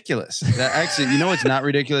ridiculous. Actually, what's not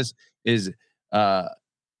ridiculous is an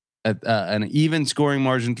even scoring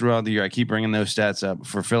margin throughout the year. I keep bringing those stats up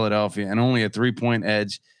for Philadelphia and only a 3-point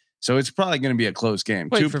edge. So it's probably going to be a close game.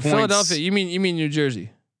 Wait, 2 for points. Philadelphia, you mean New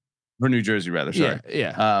Jersey? For New Jersey, rather. Sorry.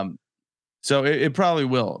 Yeah. So it probably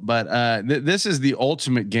will, but this is the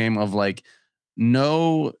ultimate game of like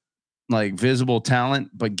no like visible talent,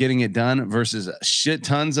 but getting it done versus shit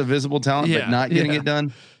tons of visible talent, but not getting it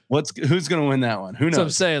done. Who's going to win that one? Who knows? So I'm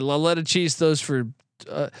saying Laletta Cheese throws for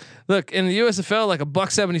look in the USFL like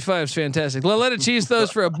 $1.75 is fantastic. Laletta Cheese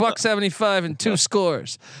throws for $1.75 and 2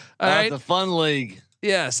 scores. All right, the fun league.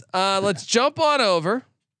 Yes. Let's jump on over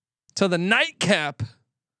to the nightcap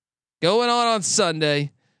going on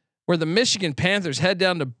Sunday, where the Michigan Panthers head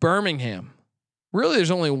down to Birmingham. Really,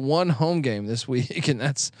 there's only one home game this week, and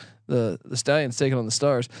that's the Stallions taking on the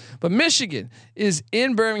Stars. But Michigan is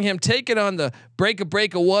in Birmingham, taking on the break a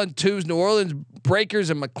 1-2s New Orleans Breakers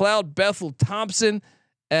and McLeod Bethel Thompson.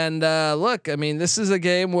 And look, I mean, this is a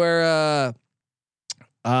game where,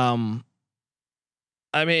 I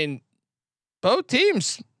mean, both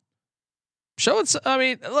teams show it. I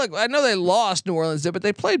mean, look, I know they lost, New Orleans did, but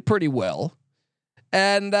they played pretty well.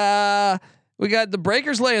 And we got the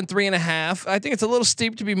Breakers laying 3.5. I think it's a little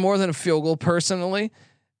steep to be more than a field goal personally.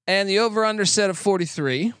 And the over under set at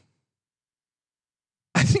 43.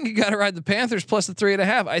 I think you got to ride the Panthers plus the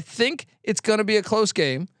 3.5. I think it's going to be a close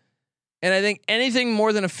game. And I think anything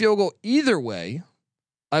more than a field goal either way,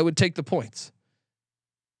 I would take the points.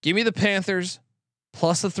 Give me the Panthers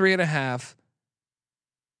plus the 3.5.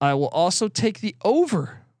 I will also take the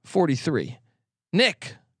over 43.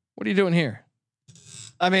 Nick, what are you doing here?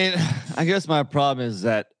 I mean, I guess my problem is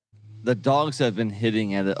that the dogs have been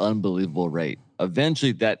hitting at an unbelievable rate.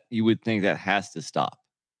 Eventually, that you would think that has to stop.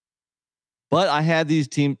 But I had these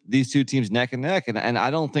two teams neck and neck, and I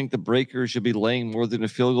don't think the Breakers should be laying more than a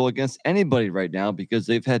field goal against anybody right now because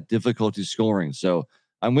they've had difficulty scoring. So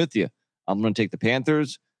I'm with you. I'm going to take the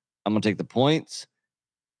Panthers. I'm going to take the points.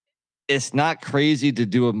 It's not crazy to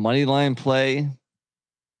do a money line play,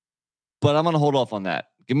 but I'm going to hold off on that.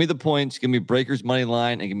 Give me the points. Give me Breakers money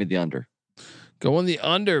line, and give me the under. Going the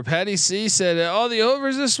under. Patty C said all the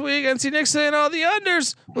overs this week. NC Nick saying all the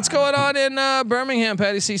unders. What's going on in Birmingham,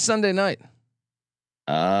 Patty C, Sunday night?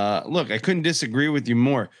 Look, I couldn't disagree with you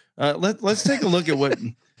more. Let's take a look at what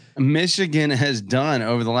Michigan has done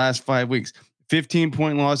over the last 5 weeks.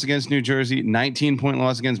 15-point loss against New Jersey, 19-point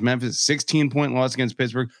loss against Memphis, 16-point loss against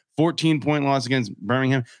Pittsburgh, 14-point loss against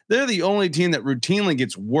Birmingham. They're the only team that routinely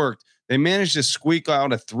gets worked. They managed to squeak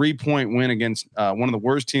out a 3-point win against one of the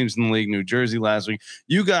worst teams in the league, New Jersey, last week.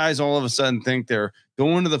 You guys all of a sudden think they're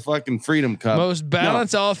going to the fucking Freedom Cup. Most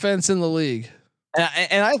balanced offense in the league.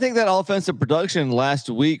 And I think that offensive production last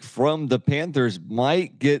week from the Panthers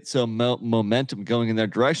might get some momentum going in their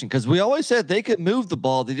direction because we always said they could move the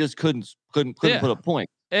ball, they just couldn't put a point.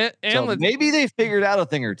 And so maybe they figured out a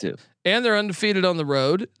thing or two. And they're undefeated on the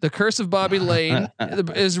road. The curse of Bobby Lane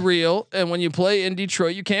is real, and when you play in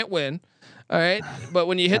Detroit, you can't win. All right, but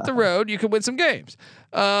when you hit the road, you can win some games.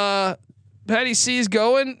 Patty C's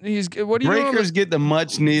going. What do you Breakers get the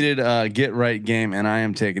much needed get right game, and I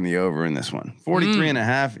am taking the over in this one.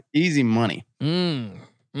 43.5, easy money.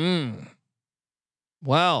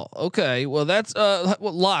 Wow. Okay. Well, that's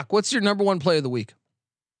Lock. What's your number one play of the week?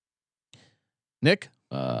 Nick?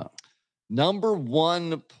 Number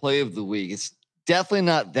one play of the week. It's definitely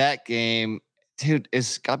not that game. Dude,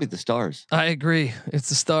 it's got to be the Stars. I agree. It's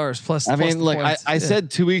the Stars. Plus, I mean, look, I said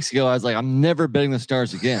 2 weeks ago, I was like, I'm never betting the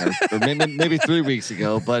Stars again, or maybe 3 weeks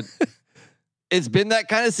ago, but it's been that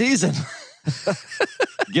kind of season.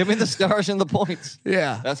 Give me the Stars and the points.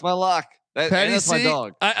 Yeah, that's my lock. That's my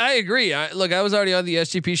dog. I agree. I was already on the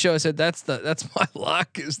SGP show. I said that's my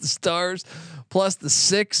lock is the Stars plus the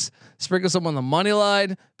 6. Sprinkle some on the money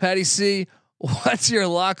line. Patty C, what's your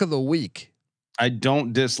lock of the week? I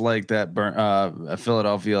don't dislike that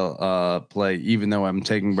Philadelphia play, even though I'm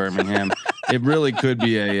taking Birmingham. It really could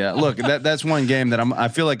be a look. That's one game that I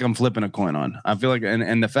feel like I'm flipping a coin on. I feel like,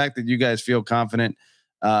 and the fact that you guys feel confident,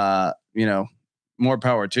 more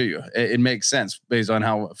power to you. It makes sense based on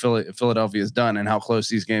how Philadelphia is done and how close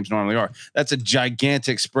these games normally are. That's a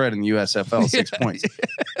gigantic spread in the USFL, 6 points.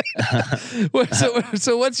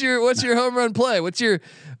 So what's your home run play? What's your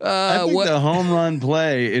I think the home run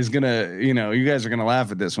play is gonna, you guys are gonna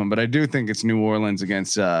laugh at this one, but I do think it's New Orleans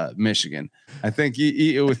against Michigan. I think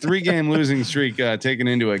with 3-game losing streak taken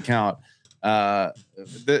into account,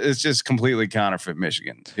 it's just completely counterfeit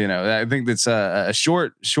Michigan. I think that's a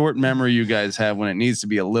short memory you guys have when it needs to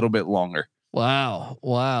be a little bit longer. Wow.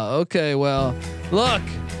 Okay. Well, look,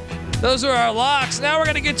 those are our locks. Now we're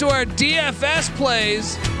going to get to our DFS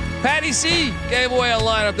plays. Patty C gave away a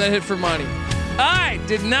lineup that hit for money. I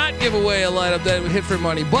did not give away a lineup that hit for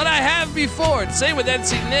money, but I have before. Same with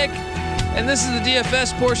NC Nick. And this is the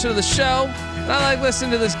DFS portion of the show. And I like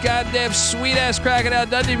listening to this goddamn sweet ass Crocodile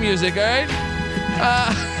Dundee music. All right.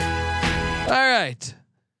 All right.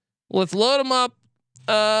 Let's load them up.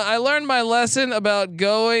 I learned my lesson about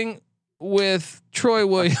going with Troy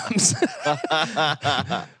Williams.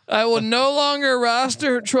 I will no longer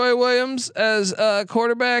roster Troy Williams as a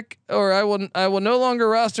quarterback, or I will no longer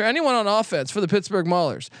roster anyone on offense for the Pittsburgh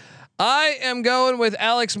Maulers. I am going with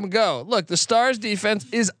Alex McGough. Look, the Stars defense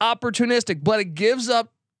is opportunistic, but it gives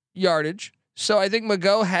up yardage. So I think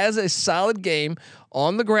Mago has a solid game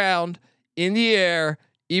on the ground, in the air,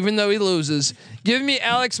 even though he loses. Give me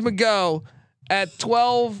Alex Mago at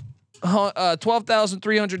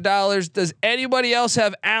 $12,300. Does anybody else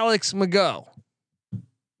have Alex Mago?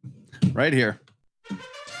 Right here.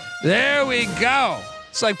 There we go.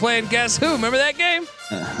 It's like playing Guess Who. Remember that game?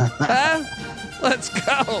 Huh? Let's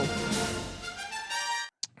go.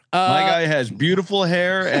 My guy has beautiful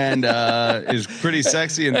hair and is pretty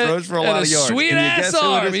sexy and throws for a lot of yards. Sweet ass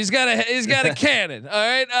arm. He's got a cannon. All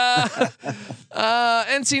right.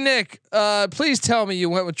 NC Nick, please tell me you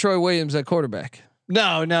went with Troy Williams at quarterback.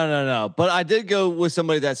 No. But I did go with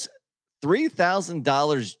somebody that's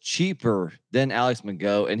 $3,000 cheaper than Alex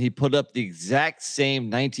Mago, and he put up the exact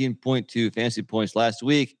same 19.2 fantasy points last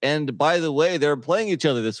week. And by the way, they're playing each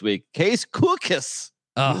other this week. Case Cookis.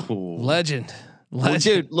 Oh, legend. Well,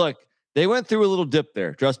 dude, look, they went through a little dip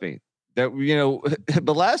there. Trust me. That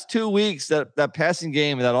the last 2 weeks, that passing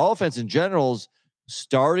game and that offense in general is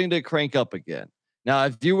starting to crank up again. Now,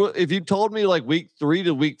 if you told me like week 3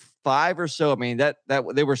 to week 5 or so, I mean that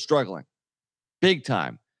they were struggling big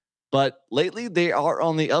time. But lately they are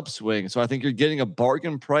on the upswing. So I think you're getting a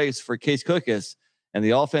bargain price for Case Cookis, and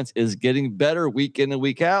the offense is getting better week in and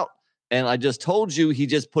week out. And I just told you he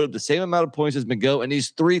just put up the same amount of points as Mago, and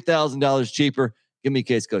he's $3,000 cheaper. Give me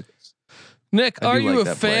Case Cookis. Nick, are you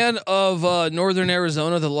a fan of Northern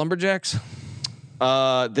Arizona, the Lumberjacks?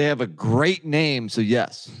 They have a great name, so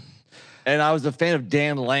yes. And I was a fan of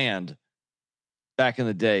Dan Land back in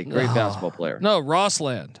the day. Great basketball player. No,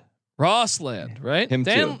 Rossland, right? Him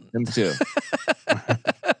too. You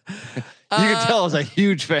can tell I was a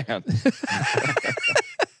huge fan.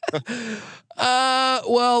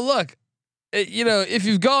 Well, look, if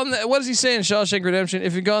you've gone that, what does he say in Shawshank Redemption?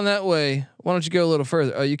 If you've gone that way, why don't you go a little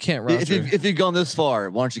further? Oh, you can't roster. If you've gone this far,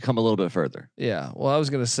 why don't you come a little bit further? Yeah. Well, I was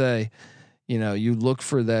going to say, you look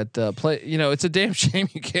for that play. It's a damn shame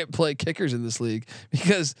you can't play kickers in this league,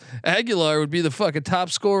 because Aguilar would be the fucking top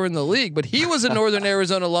scorer in the league, but he was a Northern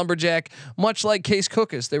Arizona Lumberjack, much like Case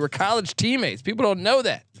Cookis. They were college teammates. People don't know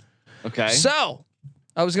that. Okay. So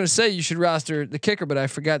I was going to say you should roster the kicker, but I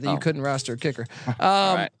forgot that you couldn't roster a kicker.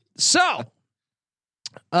 Right. So,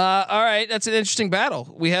 all right, that's an interesting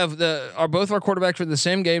battle. We have both of our quarterbacks for the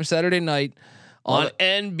same game Saturday night on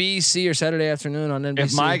NBC, or Saturday afternoon on NBC.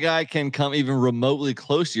 If my guy can come even remotely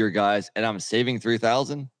close to your guys, and I'm saving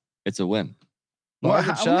 3,000, it's a win. Well,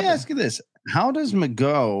 let me ask you this: how does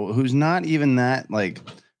Mago, who's not even that like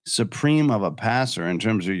supreme of a passer in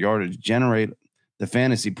terms of yardage, generate the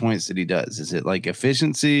fantasy points that he does? Is it like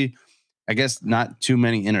efficiency? I guess not too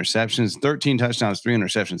many interceptions. 13 touchdowns, 3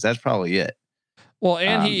 interceptions. That's probably it. Well,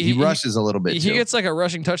 and he rushes a little bit. He gets like a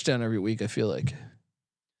rushing touchdown every week, I feel like.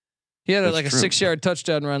 He had a 6-yard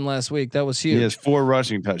touchdown run last week. That was huge. He has 4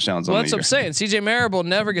 rushing touchdowns. Well, that's what I'm saying. CJ Marable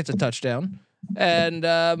never gets a touchdown, and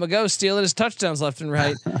Mago's stealing his touchdowns left and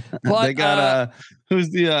right. But they got who's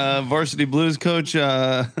the varsity Blues coach?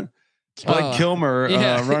 Spike Kilmer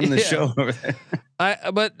running the show over there.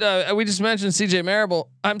 But we just mentioned CJ Marable.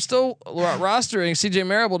 I'm still rostering CJ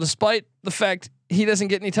Marable despite the fact he doesn't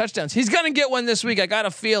get any touchdowns. He's gonna get one this week. I got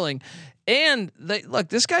a feeling. And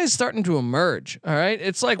this guy is starting to emerge. All right.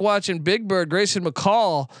 It's like watching Big Bird, Grayson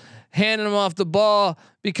McCall, handing him off the ball,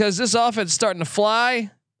 because this offense is starting to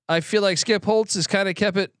fly. I feel like Skip Holtz has kind of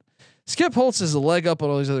kept it. Skip Holtz has a leg up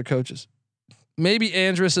on all these other coaches. Maybe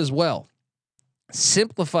Andrus as well.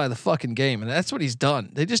 Simplify the fucking game. And that's what he's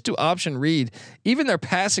done. They just do option read. Even their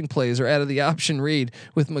passing plays are out of the option read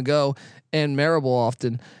with Mago and Marable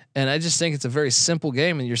often. And I just think it's a very simple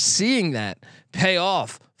game, and you're seeing that pay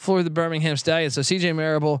off for the Birmingham Stallions. So CJ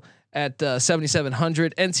Marable at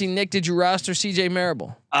 7,700. NC Nick, did you roster CJ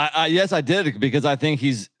Marable? Yes, I did, because I think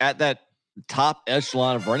he's at that top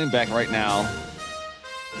echelon of running back right now.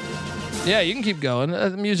 Yeah, you can keep going.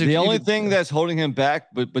 The music. The only thing that's holding him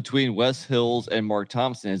back between Wes Hills and Mark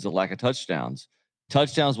Thompson is the lack of touchdowns.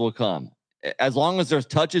 Touchdowns will come. As long as there's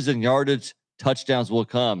touches and yardage, touchdowns will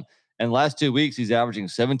come. And last 2 weeks, he's averaging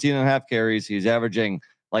 17.5 carries. He's averaging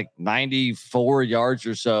like 94 yards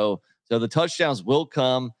or so. So the touchdowns will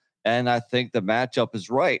come. And I think the matchup is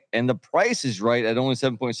right. And the price is right at only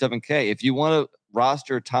 7.7K. If you want to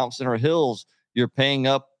roster Thompson or Hills, you're paying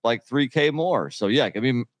up like 3K more. So yeah, give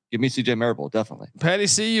me CJ Marable, definitely. Patty,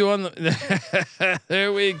 see you on the.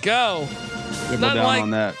 There we go.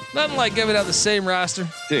 Nothing like giving out the same roster,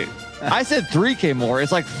 dude. I said 3K more.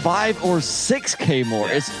 It's like 5 or 6K more.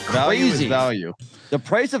 Yeah. It's crazy. Value. The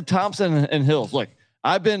price of Thompson and Hills. Look,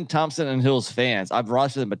 I've been Thompson and Hills fans. I've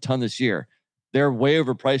rostered them a ton this year. They're way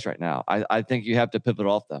overpriced right now. I think you have to pivot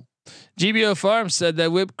off them. GBO Farms said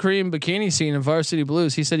that whipped cream bikini scene in Varsity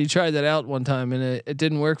Blues. He said he tried that out one time and it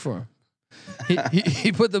didn't work for him.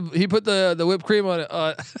 He put the whipped cream on it.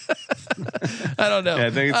 I don't know. Yeah,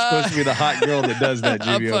 I think it's supposed to be the hot girl that does that. GBO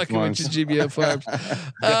I'm fucking Farms. with you, GBO Farms.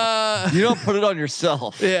 You don't put it on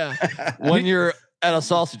yourself. Yeah. When you're at a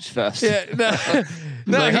sausage fest. Yeah.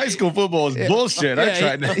 No, high school football is bullshit. I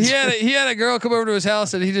tried that. He had a girl come over to his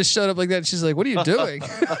house and he just showed up like that. And she's like, "What are you doing?"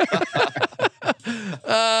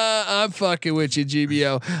 I'm fucking with you,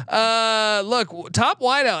 GBO. Look, top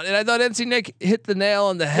wideout, and I thought NC Nick hit the nail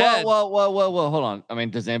on the head. Whoa, hold on. I mean,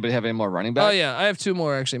 does anybody have any more running backs? Oh yeah, I have two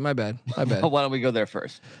more actually. My bad. Why don't we go there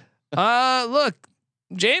first? Look,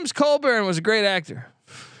 James Colburn was a great actor.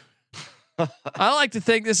 I like to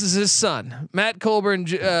think this is his son, Matt Colburn,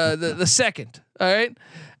 the second. All right,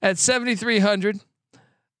 at 7,300.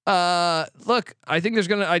 Look, I think there's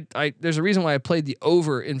there's a reason why I played the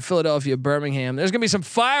over in Philadelphia, Birmingham. There's gonna be some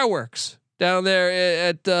fireworks down there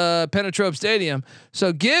at Penetrope Stadium.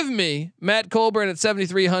 So give me Matt Colburn at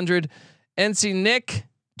 7,300. NC Nick,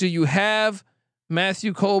 do you have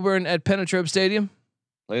Matthew Colburn at Penetrope Stadium?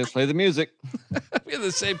 Play the music. We have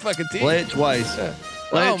the same fucking team. Play it twice.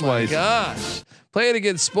 Oh my gosh. Playing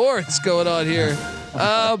against sports going on here.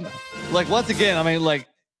 Like once again, I mean, like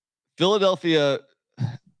Philadelphia,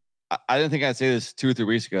 I didn't think I'd say this 2 or 3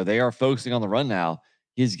 weeks ago. They are focusing on the run now.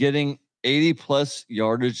 He's getting 80 plus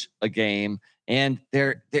yardage a game. And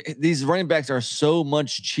these running backs are so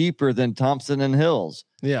much cheaper than Thompson and Hills.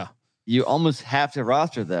 Yeah. You almost have to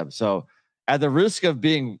roster them. So at the risk of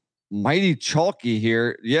being mighty chalky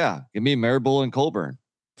here, yeah, give me Marable and Colburn.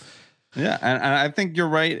 Yeah, and I think you're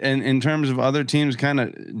right. And in terms of other teams kind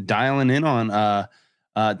of dialing in on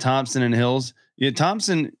Thompson and Hills. Yeah,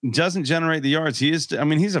 Thompson doesn't generate the yards. He's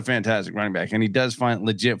a fantastic running back, and he does find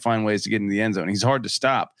ways to get in the end zone. He's hard to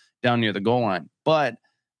stop down near the goal line. But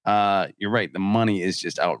you're right. The money is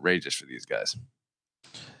just outrageous for these guys.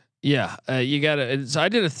 Yeah, you got to. So I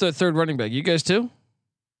did a third running back. You guys too?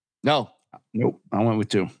 No. Nope. I went with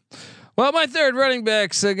 2. Well, my third running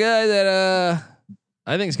back's a guy that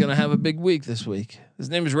I think is going to have a big week this week. His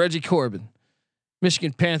name is Reggie Corbin,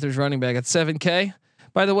 Michigan Panthers running back at 7K.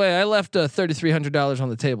 By the way, I left $3,300 on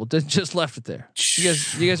the table. Just left it there. You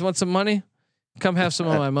guys want some money? Come have some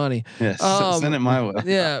of my money. Yes, send it my way.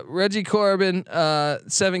 Yeah, Reggie Corbin,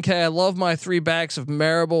 7K. I love my 3 backs of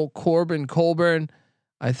Marable, Corbin, Colburn.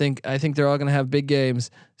 I think they're all going to have big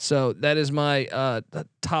games. So that is my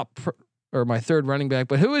my third running back.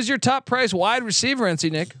 But who is your top price wide receiver,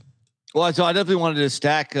 NC Nick? Well, so I definitely wanted to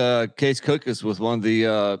stack Case Cookus with one of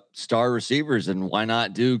the star receivers, and why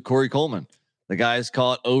not do Corey Coleman? The guy's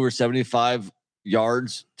caught over 75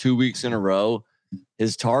 yards 2 weeks in a row.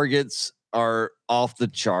 His targets are off the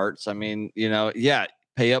charts. I mean,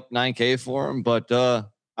 pay up $9K for him, but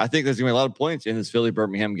I think there's gonna be a lot of points in this Philly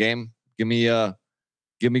Birmingham game. Give me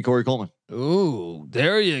Corey Coleman. Ooh,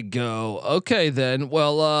 there you go. Okay, then.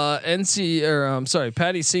 Well,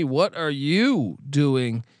 Patty C, what are you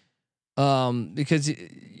doing? Because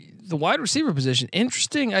the wide receiver position,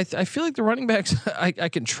 interesting. I feel like the running backs I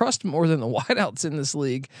can trust more than the wideouts in this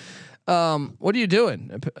league. What are you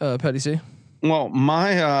doing, Patty C? Well,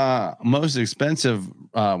 my most expensive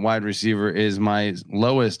wide receiver is my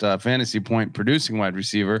lowest fantasy point producing wide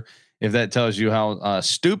receiver. If that tells you how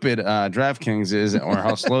stupid DraftKings is or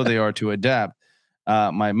how slow they are to adapt.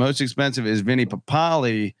 My most expensive is Vinny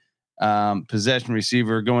Papali, possession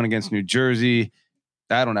receiver going against New Jersey.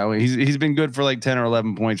 I don't know. He's been good for like 10 or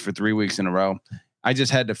 11 points for 3 weeks in a row. I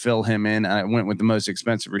just had to fill him in. I went with the most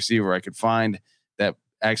expensive receiver I could find that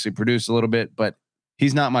actually produced a little bit, but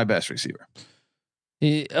he's not my best receiver.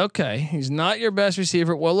 He's not your best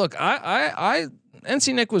receiver. Well, look, I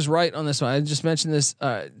NC Nick was right on this one. I just mentioned this.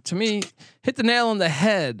 To me, hit the nail on the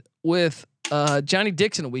head with Johnny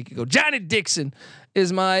Dixon a week ago. Johnny Dixon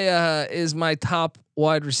is my top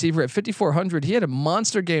wide receiver at 5,400. He had a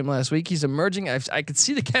monster game last week. He's emerging. I could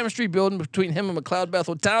see the chemistry building between him and McLeod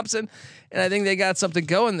Bethel Thompson, and I think they got something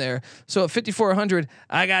going there. So at 5,400,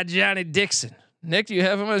 I got Johnny Dixon. Nick, do you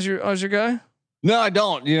have him as your guy? No, I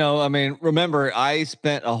don't. Remember, I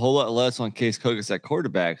spent a whole lot less on Case Cookus at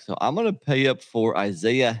quarterback, so I'm going to pay up for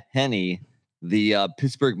Isaiah Henney, the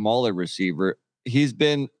Pittsburgh Mauler receiver. He's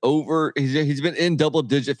been in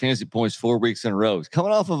double-digit fantasy points 4 weeks in a row. He's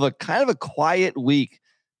coming off of a kind of a quiet week,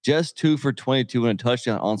 just 2 for 22 and a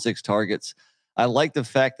touchdown on 6 targets. I like the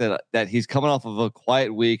fact that he's coming off of a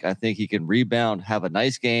quiet week. I think he can rebound, have a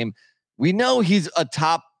nice game. We know he's a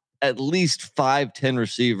top at least 5-10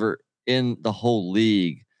 receiver in the whole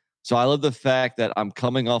league. So I love the fact that I'm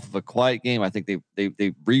coming off of a quiet game. I think they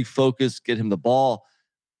refocus, get him the ball.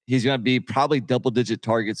 he's going to be probably double-digit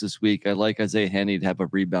targets this week. I like Isaiah Henry to have a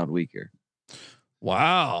rebound week here.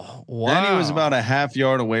 Wow. Then he was about a half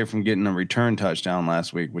yard away from getting a return touchdown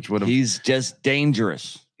last week, which would have. He's just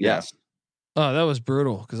dangerous. Yes. Oh, that was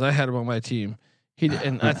brutal because I had him on my team.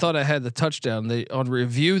 And I thought I had the touchdown. They on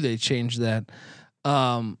review they changed that.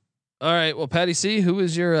 All right. Well, Patty C, who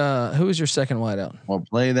is your second wideout? Well,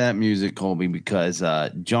 play that music, Colby, because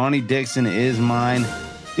Johnny Dixon is mine.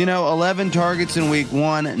 11 targets in week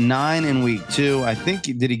 1, 9 in week 2. I think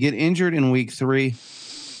did he get injured in week 3?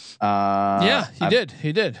 Yeah, he did.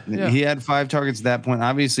 He did. Yeah. He had 5 targets at that point.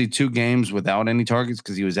 Obviously, 2 games without any targets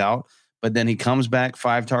because he was out. But then he comes back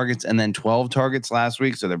 5 targets and then 12 targets last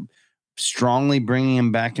week. So they're strongly bringing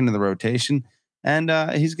him back into the rotation, and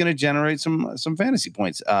he's going to generate some fantasy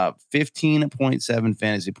points. 15.7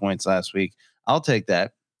 fantasy points last week. I'll take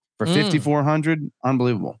that for 5,400.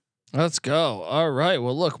 Unbelievable. Let's go. All right.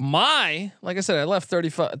 Well, look, like I said, I left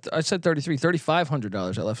 35. I said 33,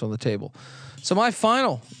 $3,500 I left on the table. So my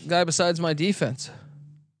final guy besides my defense.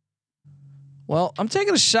 Well, I'm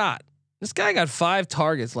taking a shot. This guy got 5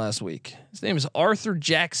 targets last week. His name is Arthur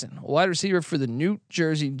Jackson, a wide receiver for the New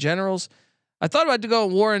Jersey Generals. I thought about to go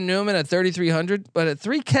Warren Newman at 3,300, but at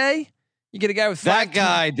 $3K, you get a guy with 5. That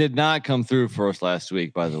guy did not come through for us last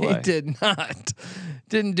week, by the way. He did not.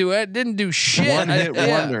 Didn't do it. Didn't do shit. One hit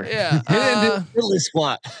wonder. Yeah. He didn't do really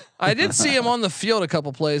squat. I did see him on the field a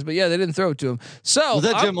couple plays, but yeah, they didn't throw it to him. So was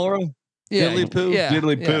that Jim Morrow? Yeah, Diddly poo. Yeah,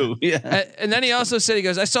 Diddly poo. Yeah. And then he also said, he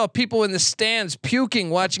goes, I saw people in the stands puking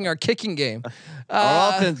watching our kicking game.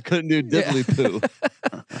 Our offense couldn't do diddly poo.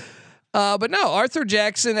 But no, Arthur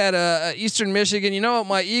Jackson at Eastern Michigan. You know what?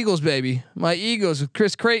 My Eagles, baby. My Eagles with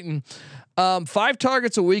Chris Creighton. 5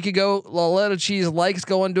 targets a week ago. Loletta Cheese likes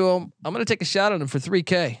going to him. I'm going to take a shot on him for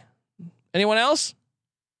 $3K. Anyone else?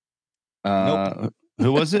 Nope.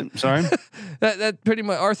 Who was it? Sorry. that pretty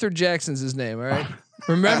much Arthur Jackson's his name. All right.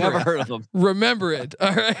 Remember, I've never heard of him. Remember it.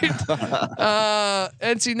 All right.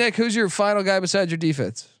 NC Nick, who's your final guy besides your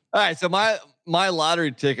defense? All right. So my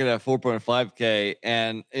lottery ticket at 4.5K,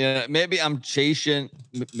 and maybe I'm chasing,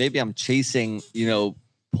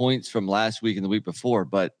 points from last week and the week before,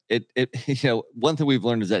 but it one thing we've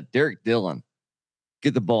learned is that Derek Dillon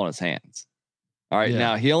get the ball in his hands. All right. Yeah.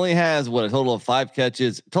 Now he only has a total of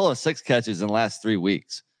 6 catches in the last 3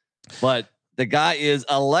 weeks, but the guy is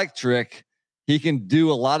electric. He can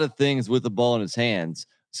do a lot of things with the ball in his hands.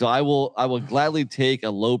 So I will gladly take a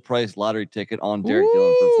low price lottery ticket on Derek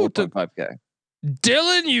Dillon for 4.5K.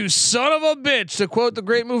 Dillon, you son of a bitch, to quote the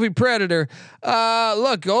great movie Predator.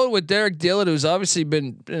 Look, going with Derek Dillon, who's obviously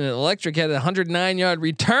been electric, had a 109-yard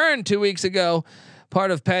return 2 weeks ago, part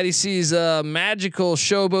of Patty C's magical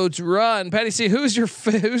showboats run. Patty C, who's your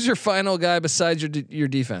final guy besides your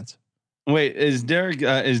defense? Wait, is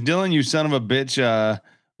Dillon, you son of a bitch,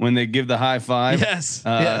 when they give the high five? Yes.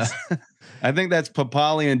 Yes. I think that's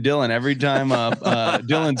Papali and Dillon. Every time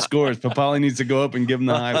Dillon scores, Papali needs to go up and give him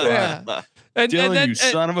the high five. Yeah. Dillon, you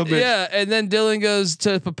son of a bitch. Yeah, and then Dillon goes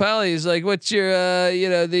to Papali. He's like, "What's your,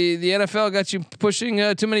 the NFL got you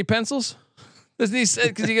pushing too many pencils?" Doesn't he say?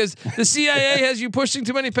 Because he goes, "The CIA has you pushing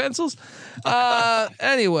too many pencils."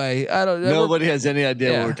 Anyway, I don't know. Nobody has any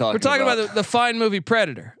idea what we're talking about. We're talking about the fine movie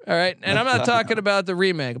Predator. All right, and I'm not talking about the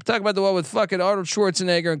remake. I'm talking about the one with fucking Arnold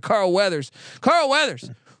Schwarzenegger and Carl Weathers. Carl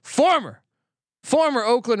Weathers, former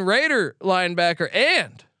Oakland Raider linebacker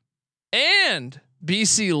and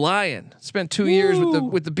BC Lion. Spent 2 years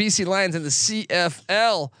with the BC Lions in the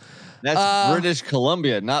CFL. That's British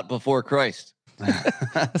Columbia, not before Christ.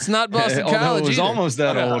 That's not Boston College. It was almost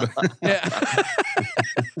that old. Yeah.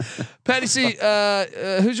 Patty C,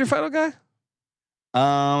 who's your final guy?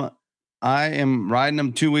 I am riding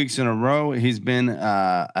him 2 weeks in a row. He's been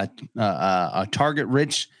a target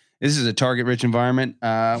rich. This is a target rich environment.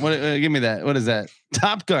 Give me that. What is that?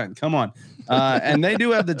 Top Gun. Come on. And they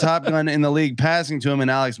do have the top gun in the league passing to him,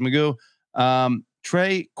 and Alex Magoo.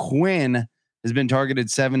 Trey Quinn has been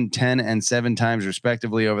targeted 7, 10, and 7 times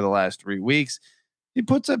respectively over the last 3 weeks. He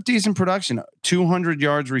puts up decent production, 200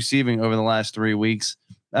 yards receiving over the last 3 weeks.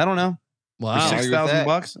 I don't know. Wow.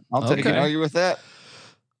 $6,000. I'll take it. Argue with that.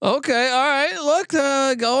 Okay, all right. Look,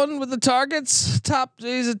 going with the targets.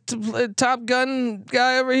 He's a Top Gun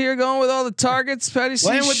guy over here, going with all the targets. Patty C,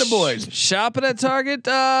 playing with the boys, shopping at Target.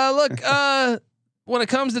 Look, when it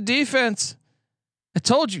comes to defense, I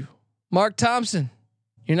told you, Mark Thompson,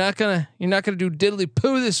 you're not gonna do diddly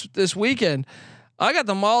poo this weekend. I got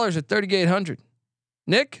the Maulers at 3,800.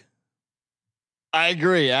 Nick, I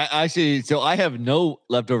agree. So I have no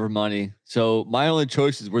leftover money. So my only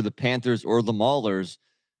choices were the Panthers or the Maulers.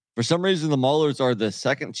 For some reason, the Maulers are the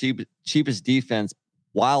second cheapest defense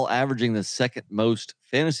while averaging the second most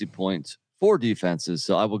fantasy points for defenses.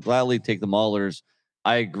 So I will gladly take the Maulers.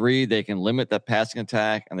 I agree. They can limit that passing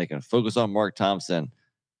attack and they can focus on Mark Thompson.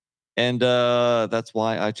 And that's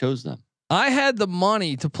why I chose them. I had the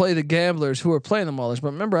money to play the Gamblers who are playing the Maulers,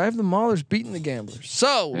 but remember, I have the Maulers beating the Gamblers.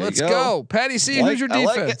 So let's go. Patty C, who's your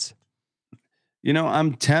defense? You know,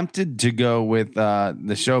 I'm tempted to go with the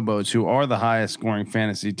Showboats, who are the highest scoring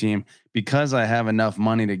fantasy team, because I have enough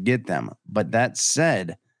money to get them. But that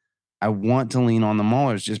said, I want to lean on the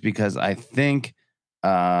Maulers just because I think,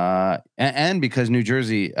 and because New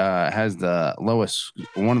Jersey has one of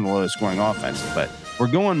the lowest scoring offenses. But we're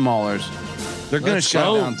going Maulers. They're going to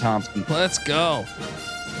shut down Thompson. Let's go.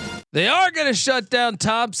 They are going to shut down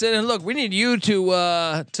Thompson. And look, we need you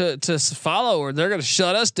to follow, or they're going to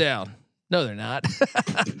shut us down. No, they're not.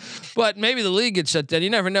 But maybe the league gets shut down. You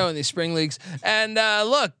never know in these spring leagues. And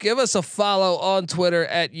look, give us a follow on Twitter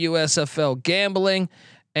at USFL Gambling.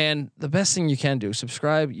 And the best thing you can do,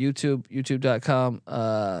 subscribe, youtube.com,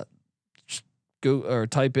 go or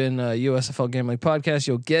type in USFL Gambling Podcast.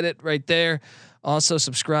 You'll get it right there. Also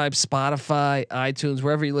subscribe Spotify, iTunes,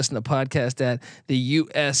 wherever you listen to podcast at the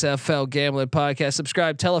USFL Gambling Podcast.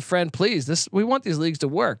 Subscribe, tell a friend, please. We want these leagues to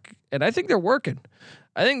work. And I think they're working.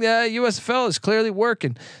 I think the USFL is clearly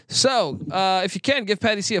working. So if you can, give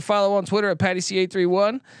Patty C a follow on Twitter at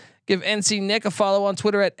PattyC831. Give NC Nick a follow on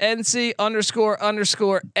Twitter at NC__NICK.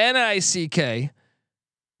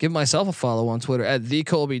 Give myself a follow on Twitter at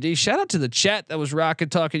TheColbyD. Shout out to the chat that was rocking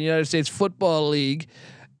talking United States Football League.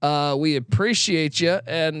 We appreciate you,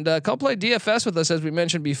 and come play DFS with us as we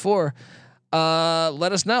mentioned before.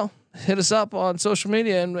 Let us know. Hit us up on social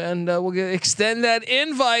media, and we'll extend that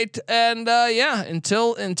invite. And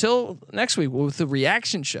until next week with the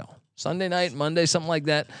reaction show, Sunday night, Monday, something like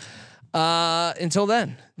that. Until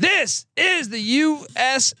then, this is the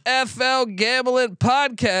USFL Gambling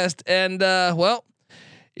Podcast, and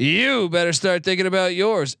you better start thinking about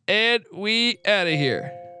yours. And we out of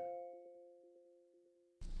here.